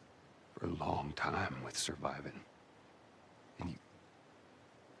for a long time with surviving. And you...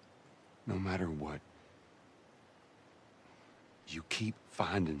 No matter what, you keep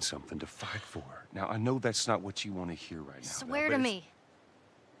finding something to fight for. Now, I know that's not what you want to hear right now. Swear to me.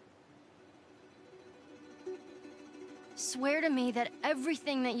 Swear to me that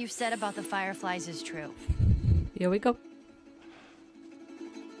everything that you've said about the Fireflies is true. Here we go.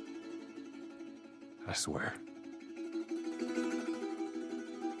 I swear.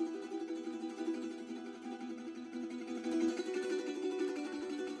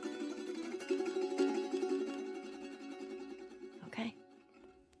 Okay.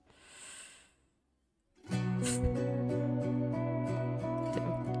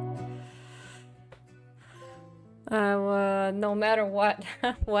 No matter what,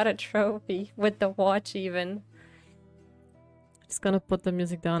 what a trophy with the watch even. Just gonna put the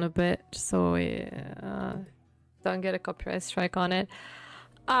music down a bit just so we don't get a copyright strike on it.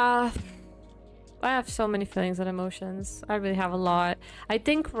 I have so many feelings and emotions. I really have a lot. I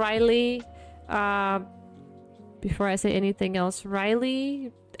think Riley, before I say anything else,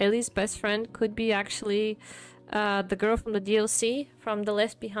 Riley, Ellie's best friend, could be actually the girl from the DLC, from the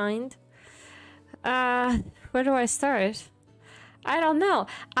Left Behind. Where do I start? I don't know.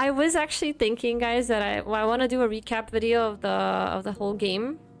 I was actually thinking, guys, that I want to do a recap video of the whole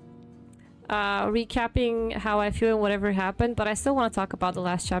game, recapping how I feel and whatever happened. But I still want to talk about the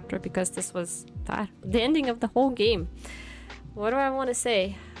last chapter because this was the ending of the whole game. What do I want to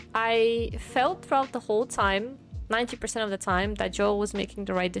say? I felt throughout the whole time, 90% of the time, that Joel was making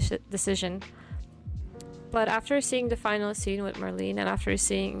the right decision. But after seeing the final scene with Marlene and after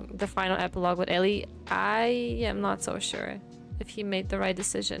seeing the final epilogue with Ellie, I am not so sure if he made the right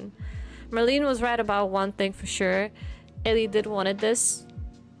decision. Marlene was right about one thing for sure. Ellie did wanted this.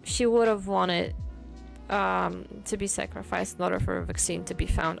 She would have wanted to be sacrificed in order for a vaccine to be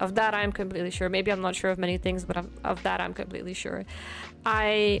found. Of that, I'm completely sure. Maybe I'm not sure of many things, but of that, I'm completely sure.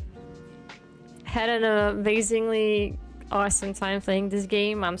 I had an amazingly awesome time playing this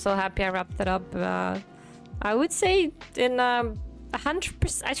game. I'm so happy I wrapped it up. I would say in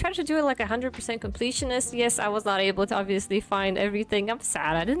 100%. I tried to do it like 100% completionist. Yes, I was not able to obviously find everything. I'm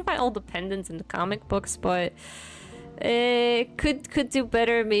sad. I didn't find all the pendants in the comic books, but it could do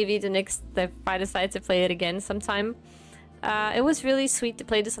better maybe the next if I decide to play it again sometime. It was really sweet to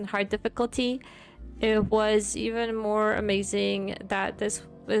play this on hard difficulty. It was even more amazing that this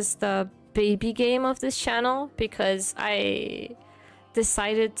was the baby game of this channel, because I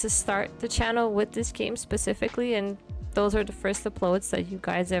decided to start the channel with this game specifically, and those are the first uploads that you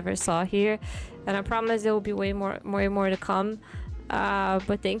guys ever saw here, and I promise there will be way more to come.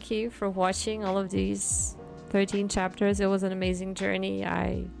 But thank you for watching all of these 13 chapters. It was an amazing journey.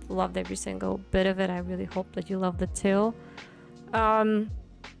 I loved every single bit of it. I really hope that you loved it too. I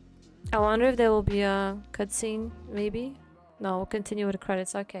wonder if there will be a cutscene, maybe? No, we'll continue with the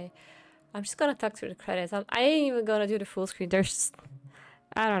credits. Okay. I'm just gonna talk through the credits. I ain't even gonna do the full screen. There's just,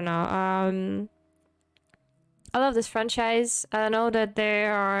 I don't know. I love this franchise. I know that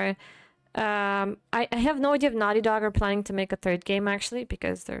there are... I have no idea if Naughty Dog are planning to make a third game, actually,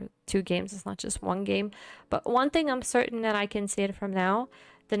 because there are 2 games. It's not just 1 game. But one thing I'm certain that I can say it from now,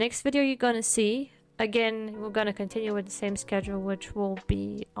 the next video you're gonna see, again, we're gonna continue with the same schedule, which will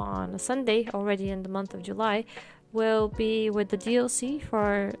be on a Sunday, already in the month of July, will be with the DLC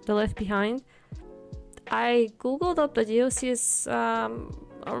for The Left Behind. I googled up the DLC. Is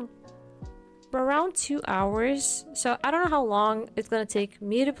around 2 hours, so I don't know how long it's gonna take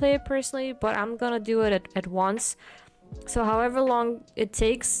me to play it personally, but I'm gonna do it at once. So however long it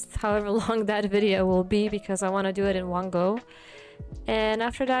takes, however long that video will be, because I want to do it in one go. And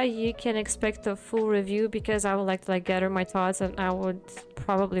after that you can expect a full review, because I would like to gather my thoughts, and I would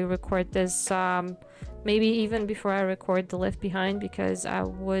probably record this maybe even before I record The Left Behind, because I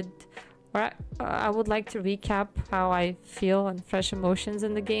would like to recap how I feel and fresh emotions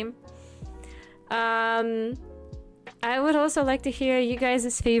in the game. I would also like to hear you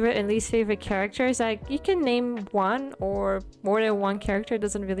guys' favorite and least favorite characters. Like, you can name one or more than one character, it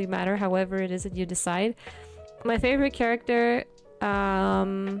doesn't really matter, however it is that you decide. My favorite character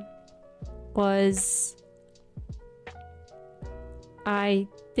was... I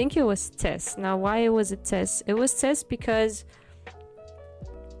think it was Tess. Now, why was it Tess? It was Tess because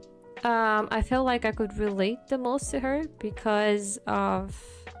I felt like I could relate the most to her because of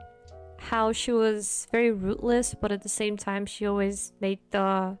how she was very ruthless, but at the same time she always made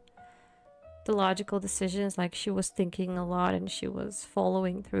the logical decisions. Like, she was thinking a lot and she was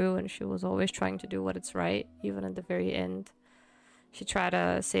following through, and she was always trying to do what is right, even at the very end. She tried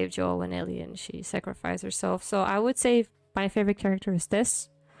to save Joe and Ellie and she sacrificed herself. So I would say my favorite character is this.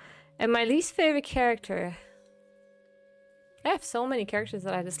 And my least favorite character, I have so many characters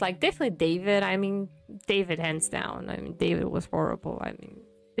that I dislike. Definitely David. I mean, David hands down. I mean, David was horrible. I mean,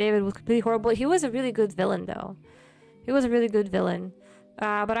 David was completely horrible. He was a really good villain, though. He was a really good villain.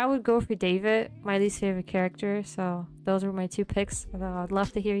 But I would go for David, my least favorite character. So those were my 2 picks. I'd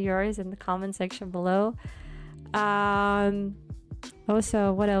love to hear yours in the comment section below.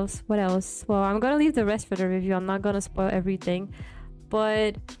 Also, what else? Well, I'm gonna leave the rest for the review. I'm not gonna spoil everything.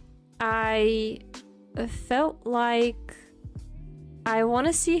 But I felt like I want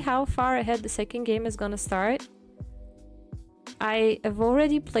to see how far ahead the second game is gonna start. I have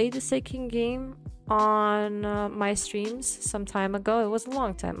already played the second game on my streams some time ago. It was a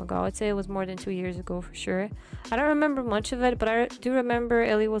long time ago. I'd say it was more than 2 years ago for sure. I don't remember much of it, but I do remember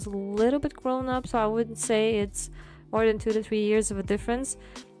Ellie was a little bit grown up, so I wouldn't say it's more than 2 to 3 years of a difference.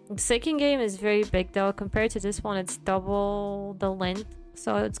 The second game is very big though. Compared to this one, it's double the length,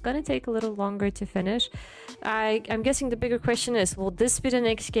 so it's gonna take a little longer to finish. I'm guessing the bigger question is, will this be the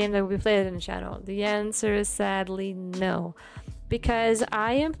next game that will be played on the channel? The answer is sadly no, because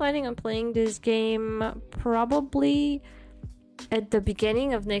I am planning on playing this game probably at the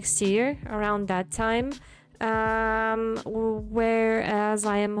beginning of next year, around that time. Whereas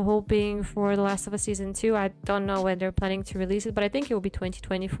I am hoping for The Last of Us Season 2. I don't know when they're planning to release it, but I think it will be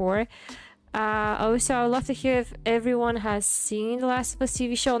 2024. Also, I would love to hear if everyone has seen The Last of Us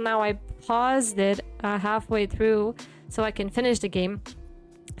TV show. Now, I paused it halfway through so I can finish the game,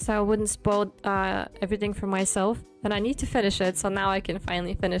 so I wouldn't spoil everything for myself. And I need to finish it, so now I can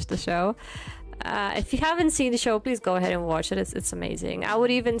finally finish the show. If you haven't seen the show, please go ahead and watch it. It's amazing. I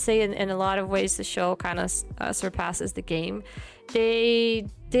would even say in a lot of ways the show kind of surpasses the game. They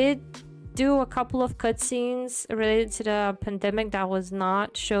did do a couple of cutscenes related to the pandemic that was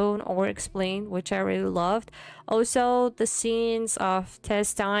not shown or explained, which I really loved. Also, the scenes of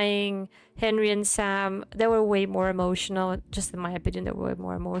Tess dying, Henry and Sam, they were way more emotional. Just in my opinion, they were way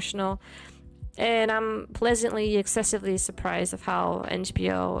more emotional. And I'm pleasantly, excessively surprised of how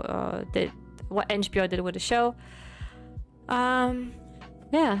what HBO did with the show.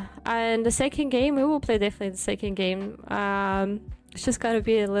 Yeah, and the second game, we will play definitely the second game. It's just gotta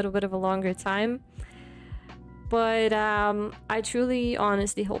be a little bit of a longer time. But I truly,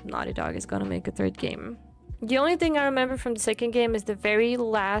 honestly hope Naughty Dog is gonna make a third game. The only thing I remember from the second game is the very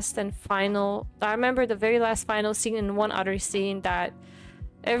last and final... I remember the very last final scene and one other scene that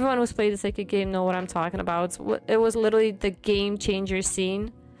Everyone who's played the second game know what I'm talking about. It was literally the game changer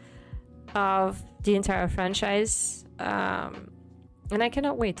scene of the entire franchise. And I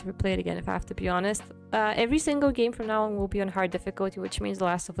cannot wait to replay it again, if I have to be honest. Every single game from now on will be on hard difficulty, which means The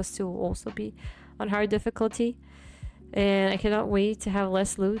Last of Us 2 will also be on hard difficulty. And I cannot wait to have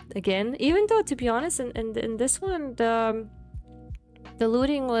less loot again. Even though, to be honest, in this one, the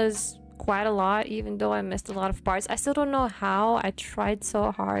looting was quite a lot, even though I missed a lot of parts. I still don't know how. I tried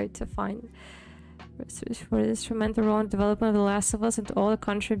so hard to find for this instrumental role in development of The Last of Us and all the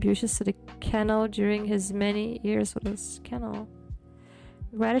contributions to the kennel during his many years with this kennel.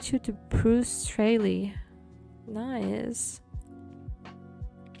 Gratitude to Bruce Straley. Nice.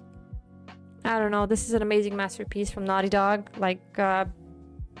 I don't know. This is an amazing masterpiece from Naughty Dog. Like,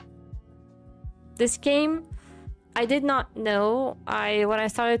 this game, I did not know. When I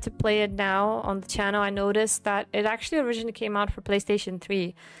started to play it now on the channel, I noticed that it actually originally came out for PlayStation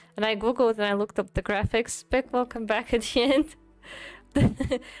 3. And I googled and I looked up the graphics. Vic, welcome back at the end.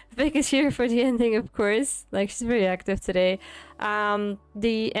 Vic is here for the ending, of course. Like, she's very active today.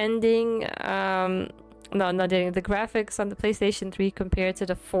 The ending, no, not the ending. The graphics on the PlayStation 3 compared to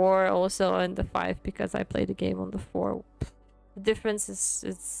the 4 also and the 5, because I played the game on the 4. The difference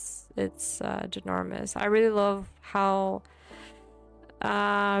is it's ginormous. I really love how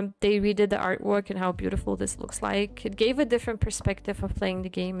they redid the artwork and how beautiful this looks like. It gave a different perspective of playing the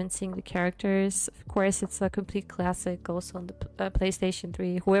game and seeing the characters. Of course, it's a complete classic also on the PlayStation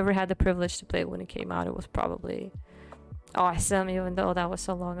 3. Whoever had the privilege to play it when it came out, it was probably awesome, even though that was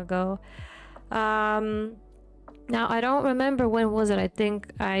so long ago. Now, I don't remember when was it. I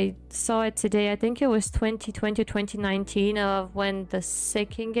think I saw it today. I think it was 2020, 2019 of when the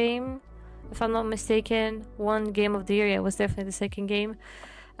second game, if I'm not mistaken, one game of the year. Yeah, it was definitely the second game.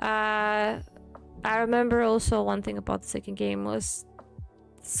 I remember also one thing about the second game was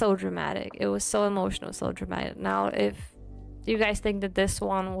so dramatic. It was so emotional, so dramatic. Now, if you guys think that this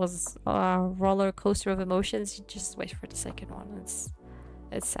one was a roller coaster of emotions, you just wait for the second one. It's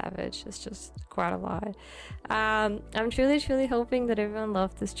savage. It's just quite a lot. I'm truly hoping that everyone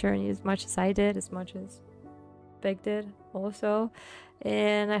loved this journey as much as I did, as much as Big did also.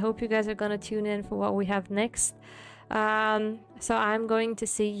 And I hope you guys are gonna tune in for what we have next. So I'm going to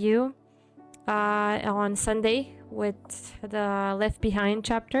see you on Sunday with the Left Behind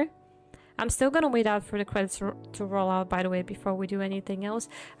chapter. I'm still gonna wait out for the credits to roll out, by the way, before we do anything else.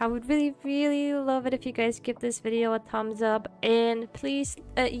 I would really love it if you guys give this video a thumbs up, and please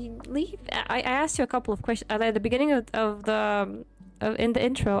leave. I asked you a couple of questions at the beginning in the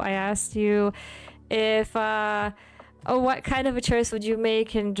intro. I asked you if what kind of a choice would you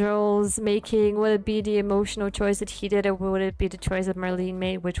make in Joel's making? Would it be the emotional choice that he did, or would it be the choice that Marlene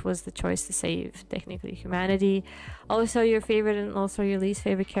made, which was the choice to save technically humanity? Also your favorite and also your least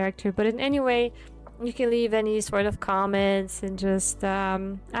favorite character. But in any way, you can leave any sort of comments and just I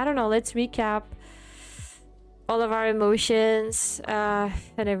don't know, let's recap all of our emotions and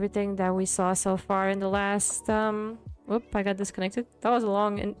everything that we saw so far in the last whoop, I got disconnected. That was a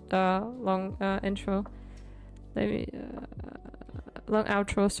long intro. Maybe long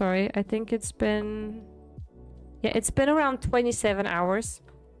outro, sorry. I think it's been around 27 hours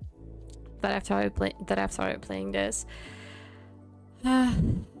that I've started playing this.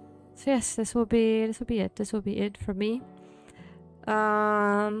 So yes, this will be it for me.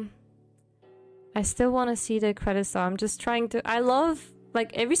 I still want to see the credits though. I'm just trying to, I love,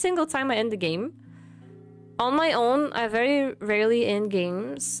 like, every single time I end the game on my own. I very rarely end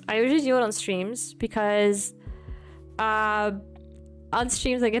games. I usually do it on streams because on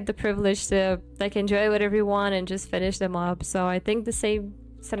streams I get the privilege to like enjoy with everyone and just finish them up. So I think the same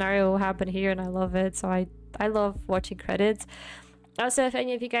scenario will happen here, and I love it. So I love watching credits. Also, if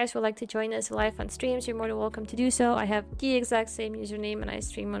any of you guys would like to join us live on streams, you're more than welcome to do so. I have the exact same username, and I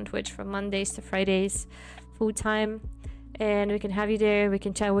stream on Twitch from Mondays to Fridays full time, and we can have you there. We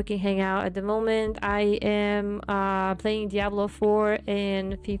can chat, we can hang out. At the moment I am playing Diablo 4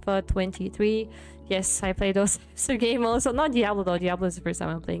 and FIFA 23. Yes, I play those types of games also. Not Diablo though. Diablo is the first time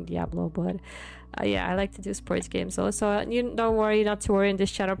I'm playing Diablo, but yeah, I like to do sports games also. You don't worry, not to worry, in this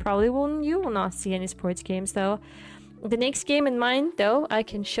channel probably you will not see any sports games though. The next game in mind though, I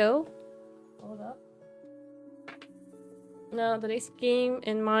can show. Hold up. No, the next game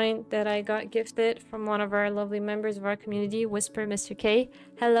in mind that I got gifted from one of our lovely members of our community, Whisper Mr. K.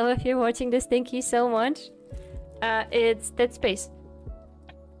 Hello, if you're watching this, thank you so much. It's Dead Space,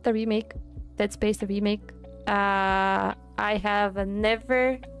 the remake. Dead Space, the remake. I have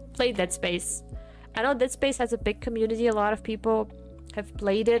never played Dead Space. I know Dead Space has a big community. A lot of people have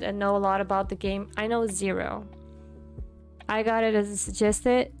played it and know a lot about the game. I know zero. I got it as a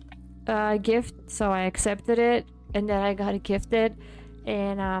suggested gift, so I accepted it, and then I got it gifted.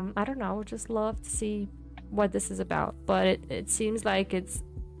 And I don't know, I would just love to see what this is about, but it seems like it's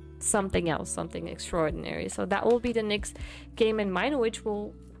something else, something extraordinary. So that will be the next game in mind, which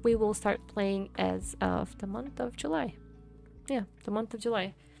we will start playing as of the month of July. Yeah, the month of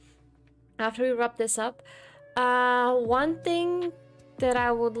July. After we wrap this up, one thing that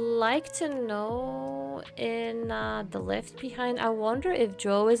I would like to know in the Left Behind, I wonder if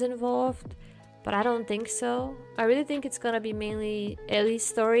Joe is involved, but I don't think so. I really think it's gonna be mainly Ellie's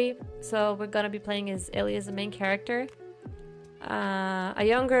story, so we're gonna be playing as Ellie as the main character. A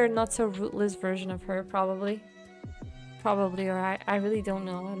younger, not so ruthless version of her, probably, or I really don't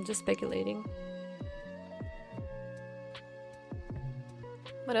know. I'm just speculating.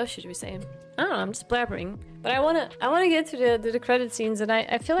 What else should we say? I don't know, I'm just blabbering. But I wanna get to the credit scenes, and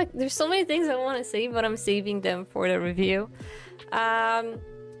I feel like there's so many things I want to say, but I'm saving them for the review. What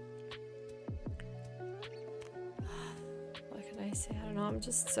can I say? I don't know. I'm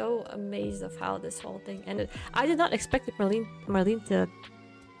just so amazed of how this whole thing ended. I did not expect Marlene to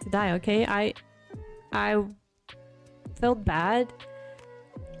die. Okay, I felt bad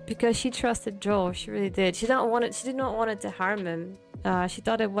because she trusted Joel. She really did. She did not want it to harm him. She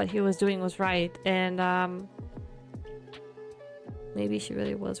thought that what he was doing was right, and maybe she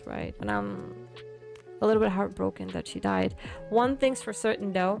really was right. And I'm a little bit heartbroken that she died. One thing's for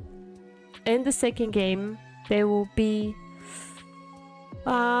certain though, in the second game there will be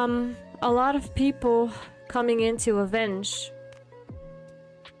a lot of people coming in to avenge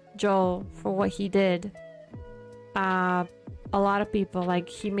Joel for what he did. A lot of people, like,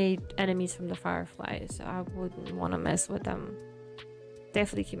 he made enemies from the Fireflies. I wouldn't want to mess with them.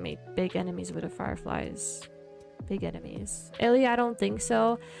 Definitely he made big enemies with the Fireflies. Big enemies. Ellie, I don't think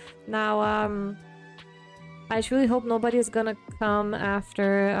so. Now, I truly hope nobody is gonna come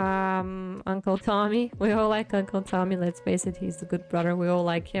after Uncle Tommy. We all like Uncle Tommy, let's face it, he's the good brother, we all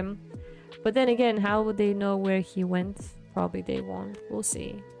like him. But then again, how would they know where he went? Probably they won't. We'll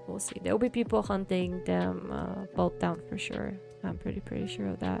see. We'll see. There'll be people hunting them both down for sure. I'm pretty sure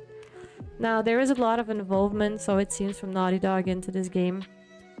of that. Now, there is a lot of involvement, so it seems, from Naughty Dog into this game.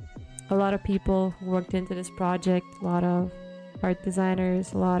 A lot of people who worked into this project, a lot of art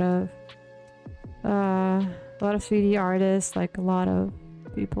designers, a lot of 3D artists, like a lot of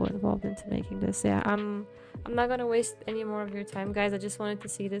people involved into making this. Yeah, I'm not gonna waste any more of your time, guys. I just wanted to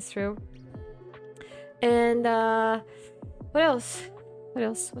see this through. And what else? What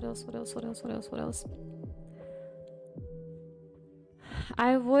else?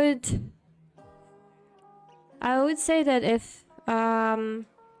 I would say that if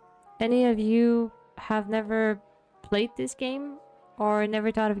any of you have never played this game or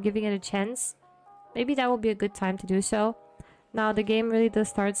never thought of giving it a chance, maybe that would be a good time to do so. Now, the game really does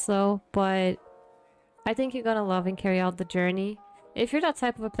start slow, but I think you're gonna love and carry out the journey. If you're that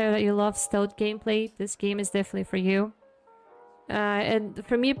type of a player that you love stealth gameplay, this game is definitely for you. And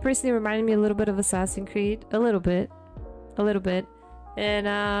for me personally, it reminded me a little bit of Assassin's Creed. A little bit. And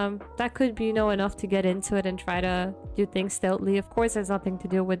that could be, enough to get into it and try to do things stealthily. Of course, there's nothing to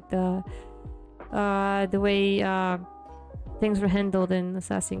do with the way things were handled in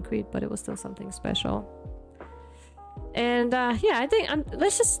Assassin's Creed, but it was still something special. And yeah, I think I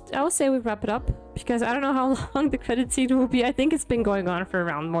will say we wrap it up, because I don't know how long the credit scene will be. I think it's been going on for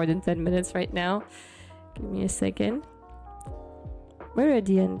around more than 10 minutes right now. Give me a second. We're at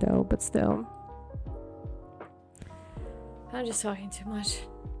the end though, but still. I'm just talking too much.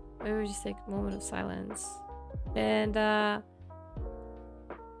 Maybe we just take a moment of silence. And I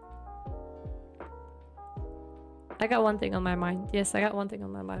got one thing on my mind. Yes, I got one thing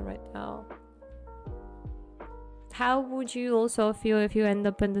on my mind right now. How would you also feel if you end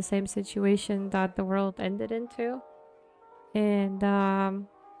up in the same situation that the world ended into? And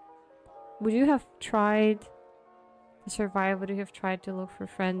would you have tried to survive? Would you have tried to look for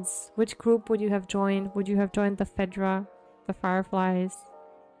friends? Which group would you have joined? Would you have joined the Fedra, the Fireflies,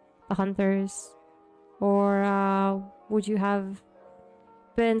 the Hunters? Or would you have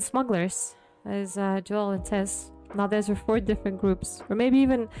been smugglers, as Joel and Tess? Now there's 4 different groups, or maybe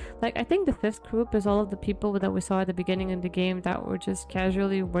even, like, I think the 5th group is all of the people that we saw at the beginning of the game that were just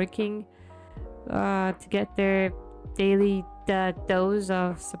casually working to get their daily dose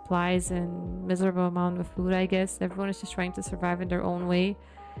of supplies and miserable amount of food, I guess. Everyone is just trying to survive in their own way.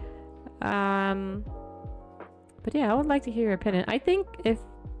 But yeah, I would like to hear your opinion. I think if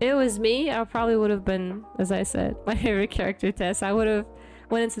it was me, I probably would have been, as I said, my favorite character, Tess. I would have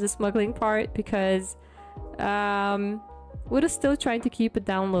went into the smuggling part, because would have still tried to keep it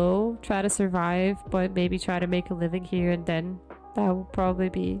down low, try to survive, but maybe try to make a living here and then. That would probably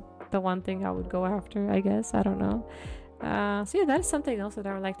be the one thing I would go after, I guess. I don't know. So yeah, that is something else that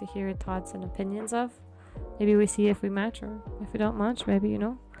I would like to hear your thoughts and opinions of. Maybe we see if we match, or if we don't match, maybe, you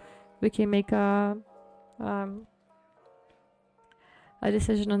know, we can make a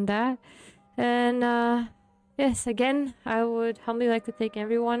decision on that. And yes, again, I would humbly like to thank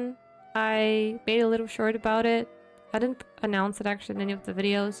everyone. I made a little short about it. I didn't announce it actually in any of the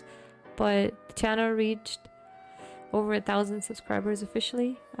videos, but the channel reached over 1,000 subscribers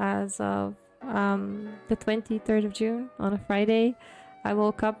officially as of the 23rd of June on a Friday. I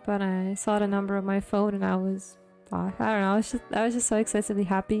woke up and I saw the number on my phone, and I was, I don't know, I was just so excessively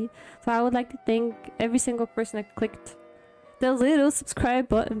happy. So I would like to thank every single person that clicked the little subscribe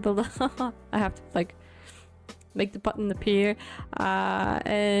button below. I have to like make the button appear,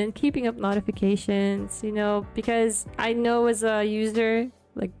 and keeping up notifications, you know, because I know as a user,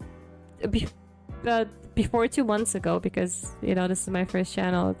 like before 2 months ago, because, you know, this is my first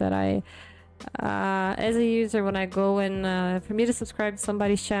channel, that I as a user, when I go and for me to subscribe to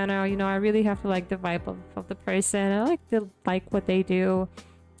somebody's channel, you know, I really have to like the vibe of the person. I like to like what they do,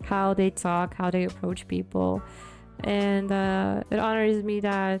 how they talk, how they approach people, and it honors me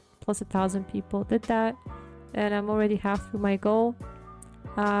that plus 1,000 people did that, and I'm already half through my goal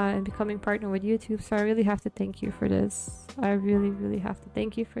and becoming partner with YouTube. So I really have to thank you for this. I really have to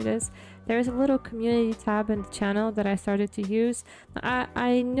thank you for this. There's a little community tab in the channel that I started to use.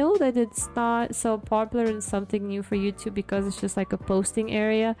 I know that it's not so popular and something new for YouTube because it's just like a posting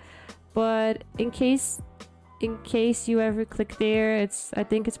area, but in case you ever click there, I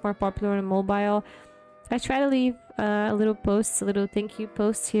think it's more popular on mobile. I try to leave a little thank you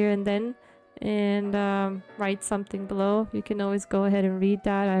posts here and then, and write something below. You can always go ahead and read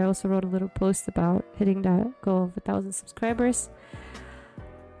that. I also wrote a little post about hitting that goal of 1,000 subscribers.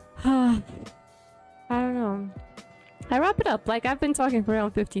 I don't know. I wrap it up. Like, I've been talking for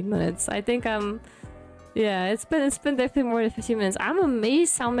around 15 minutes. I think yeah, it's been definitely more than 15 minutes. I'm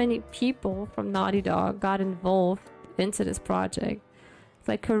amazed how many people from Naughty Dog got involved into this project. It's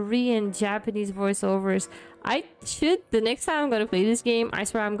like Korean, Japanese voiceovers. The next time I'm gonna play this game, I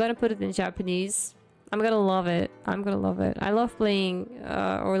swear I'm gonna put it in Japanese. I'm gonna love it. I'm gonna love it. I love playing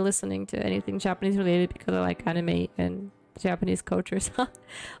or listening to anything Japanese related because I like anime and Japanese culture. So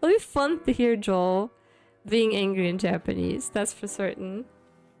it'll be fun to hear Joel being angry in Japanese, that's for certain.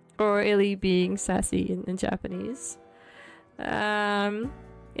 Or Ellie being sassy in Japanese.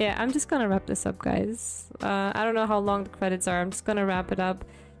 Yeah, I'm just gonna wrap this up, guys. I don't know how long the credits are. I'm just gonna wrap it up.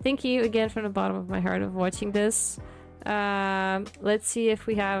 Thank you again from the bottom of my heart of watching this. Let's see if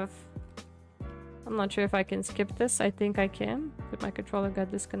we have... I'm not sure if I can skip this. I think I can, but my controller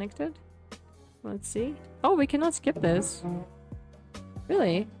got disconnected. Let's see. Oh, we cannot skip this.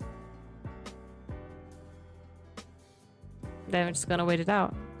 Really? Then we're just gonna wait it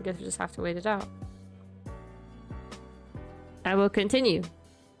out. I guess we just have to wait it out. I will continue.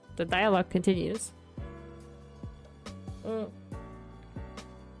 The dialogue continues.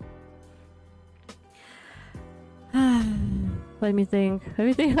 Let me think.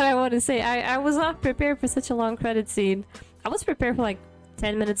 Everything that I want to say. I was not prepared for such a long credit scene. I was prepared for like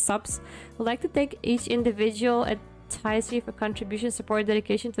 10 minutes tops. I'd like to thank each individual at TSV for contribution, support,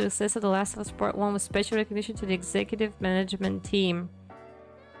 dedication to the success of The Last of Us Part 1 with special recognition to the executive management team.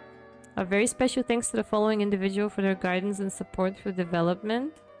 A very special thanks to the following individual for their guidance and support for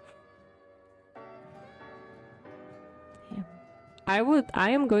development.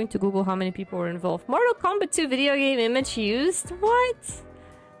 I am going to Google how many people were involved. Mortal Kombat 2 video game image used? What?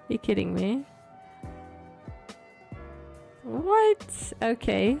 Are you kidding me? What?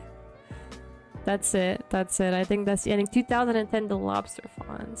 Okay. That's it. That's it. I think that's the ending. 2010 The Lobster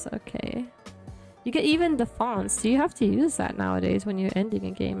fonts. Okay. You get even the fonts. Do you have to use that nowadays when you're ending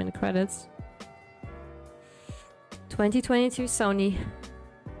a game in the credits? 2022 Sony.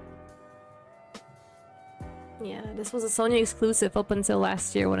 Yeah, this was a Sony exclusive up until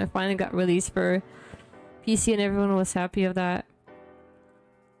last year when it finally got released for PC and everyone was happy of that.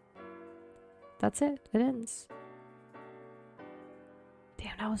 That's it. It ends.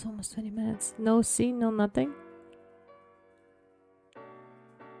 Damn, that was almost 20 minutes. No scene, no nothing.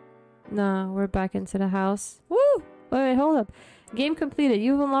 No, we're back into the house. Woo! Wait, hold up. Game completed.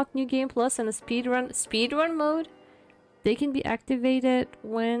 You've unlocked New Game Plus and a speedrun mode. They can be activated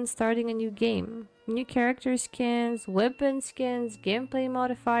when starting a new game. New character skins, weapon skins, gameplay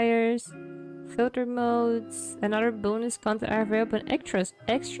modifiers, filter modes, and other bonus content are available in extras.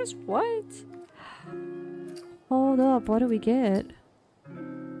 Extras? What? Hold up, what do we get?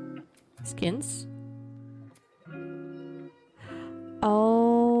 Skins?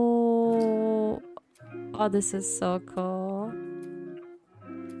 Oh, this is so cool.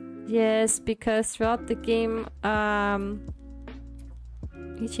 Yes, because throughout the game,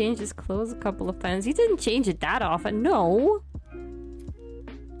 he changed his clothes a couple of times. He didn't change it that often. No.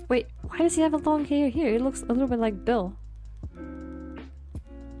 Wait, why does he have a long hair here? It looks a little bit like Bill.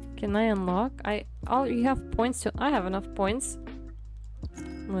 Can I unlock? Oh, you have points to... I have enough points.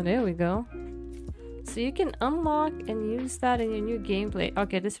 Well, there we go. So you can unlock and use that in your new gameplay.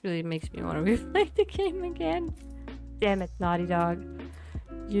 Okay, this really makes me want to replay the game again. Damn it, Naughty Dog.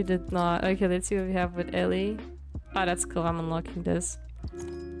 You did not. Okay, let's see what we have with Ellie. Oh, that's cool. I'm unlocking this.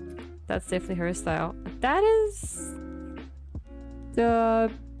 That's definitely her style. That is...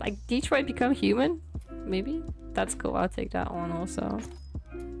 the... like, Detroit Become Human? Maybe? That's cool. I'll take that one also.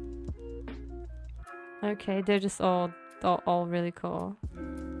 Okay, they're just all really cool.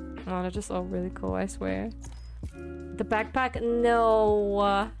 Oh, they're just all really cool, I swear. The backpack?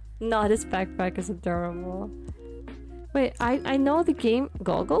 No! No, this backpack is adorable. Wait, I know the game...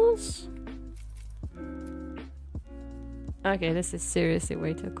 Goggles? Okay, this is seriously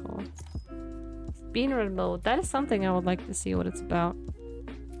way too cool. Speedrun mode. That is something I would like to see what it's about.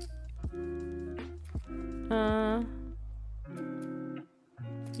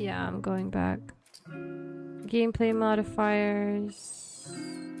 Yeah, I'm going back. Gameplay modifiers.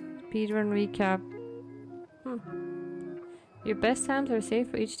 Speedrun recap. Your best times are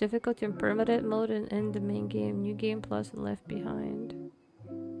saved for each difficulty in permanent mode and in the main game. New game plus and left behind.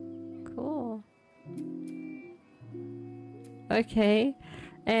 Cool. Okay.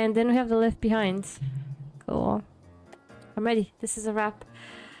 And then we have the left behinds. Cool. I'm ready. This is a wrap.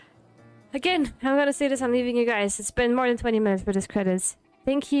 Again, I'm gonna say this, I'm leaving you guys. It's been more than 20 minutes for this credits.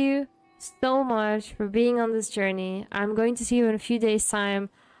 Thank you so much for being on this journey. I'm going to see you in a few days' time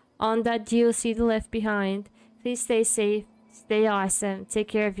on that DLC, The Left Behind. Please stay safe, stay awesome, take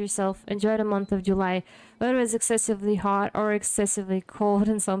care of yourself, enjoy the month of July, whether it's excessively hot or excessively cold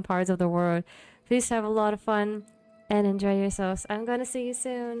in some parts of the world. Please have a lot of fun and enjoy yourselves. I'm gonna see you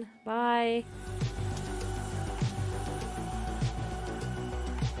soon. Bye.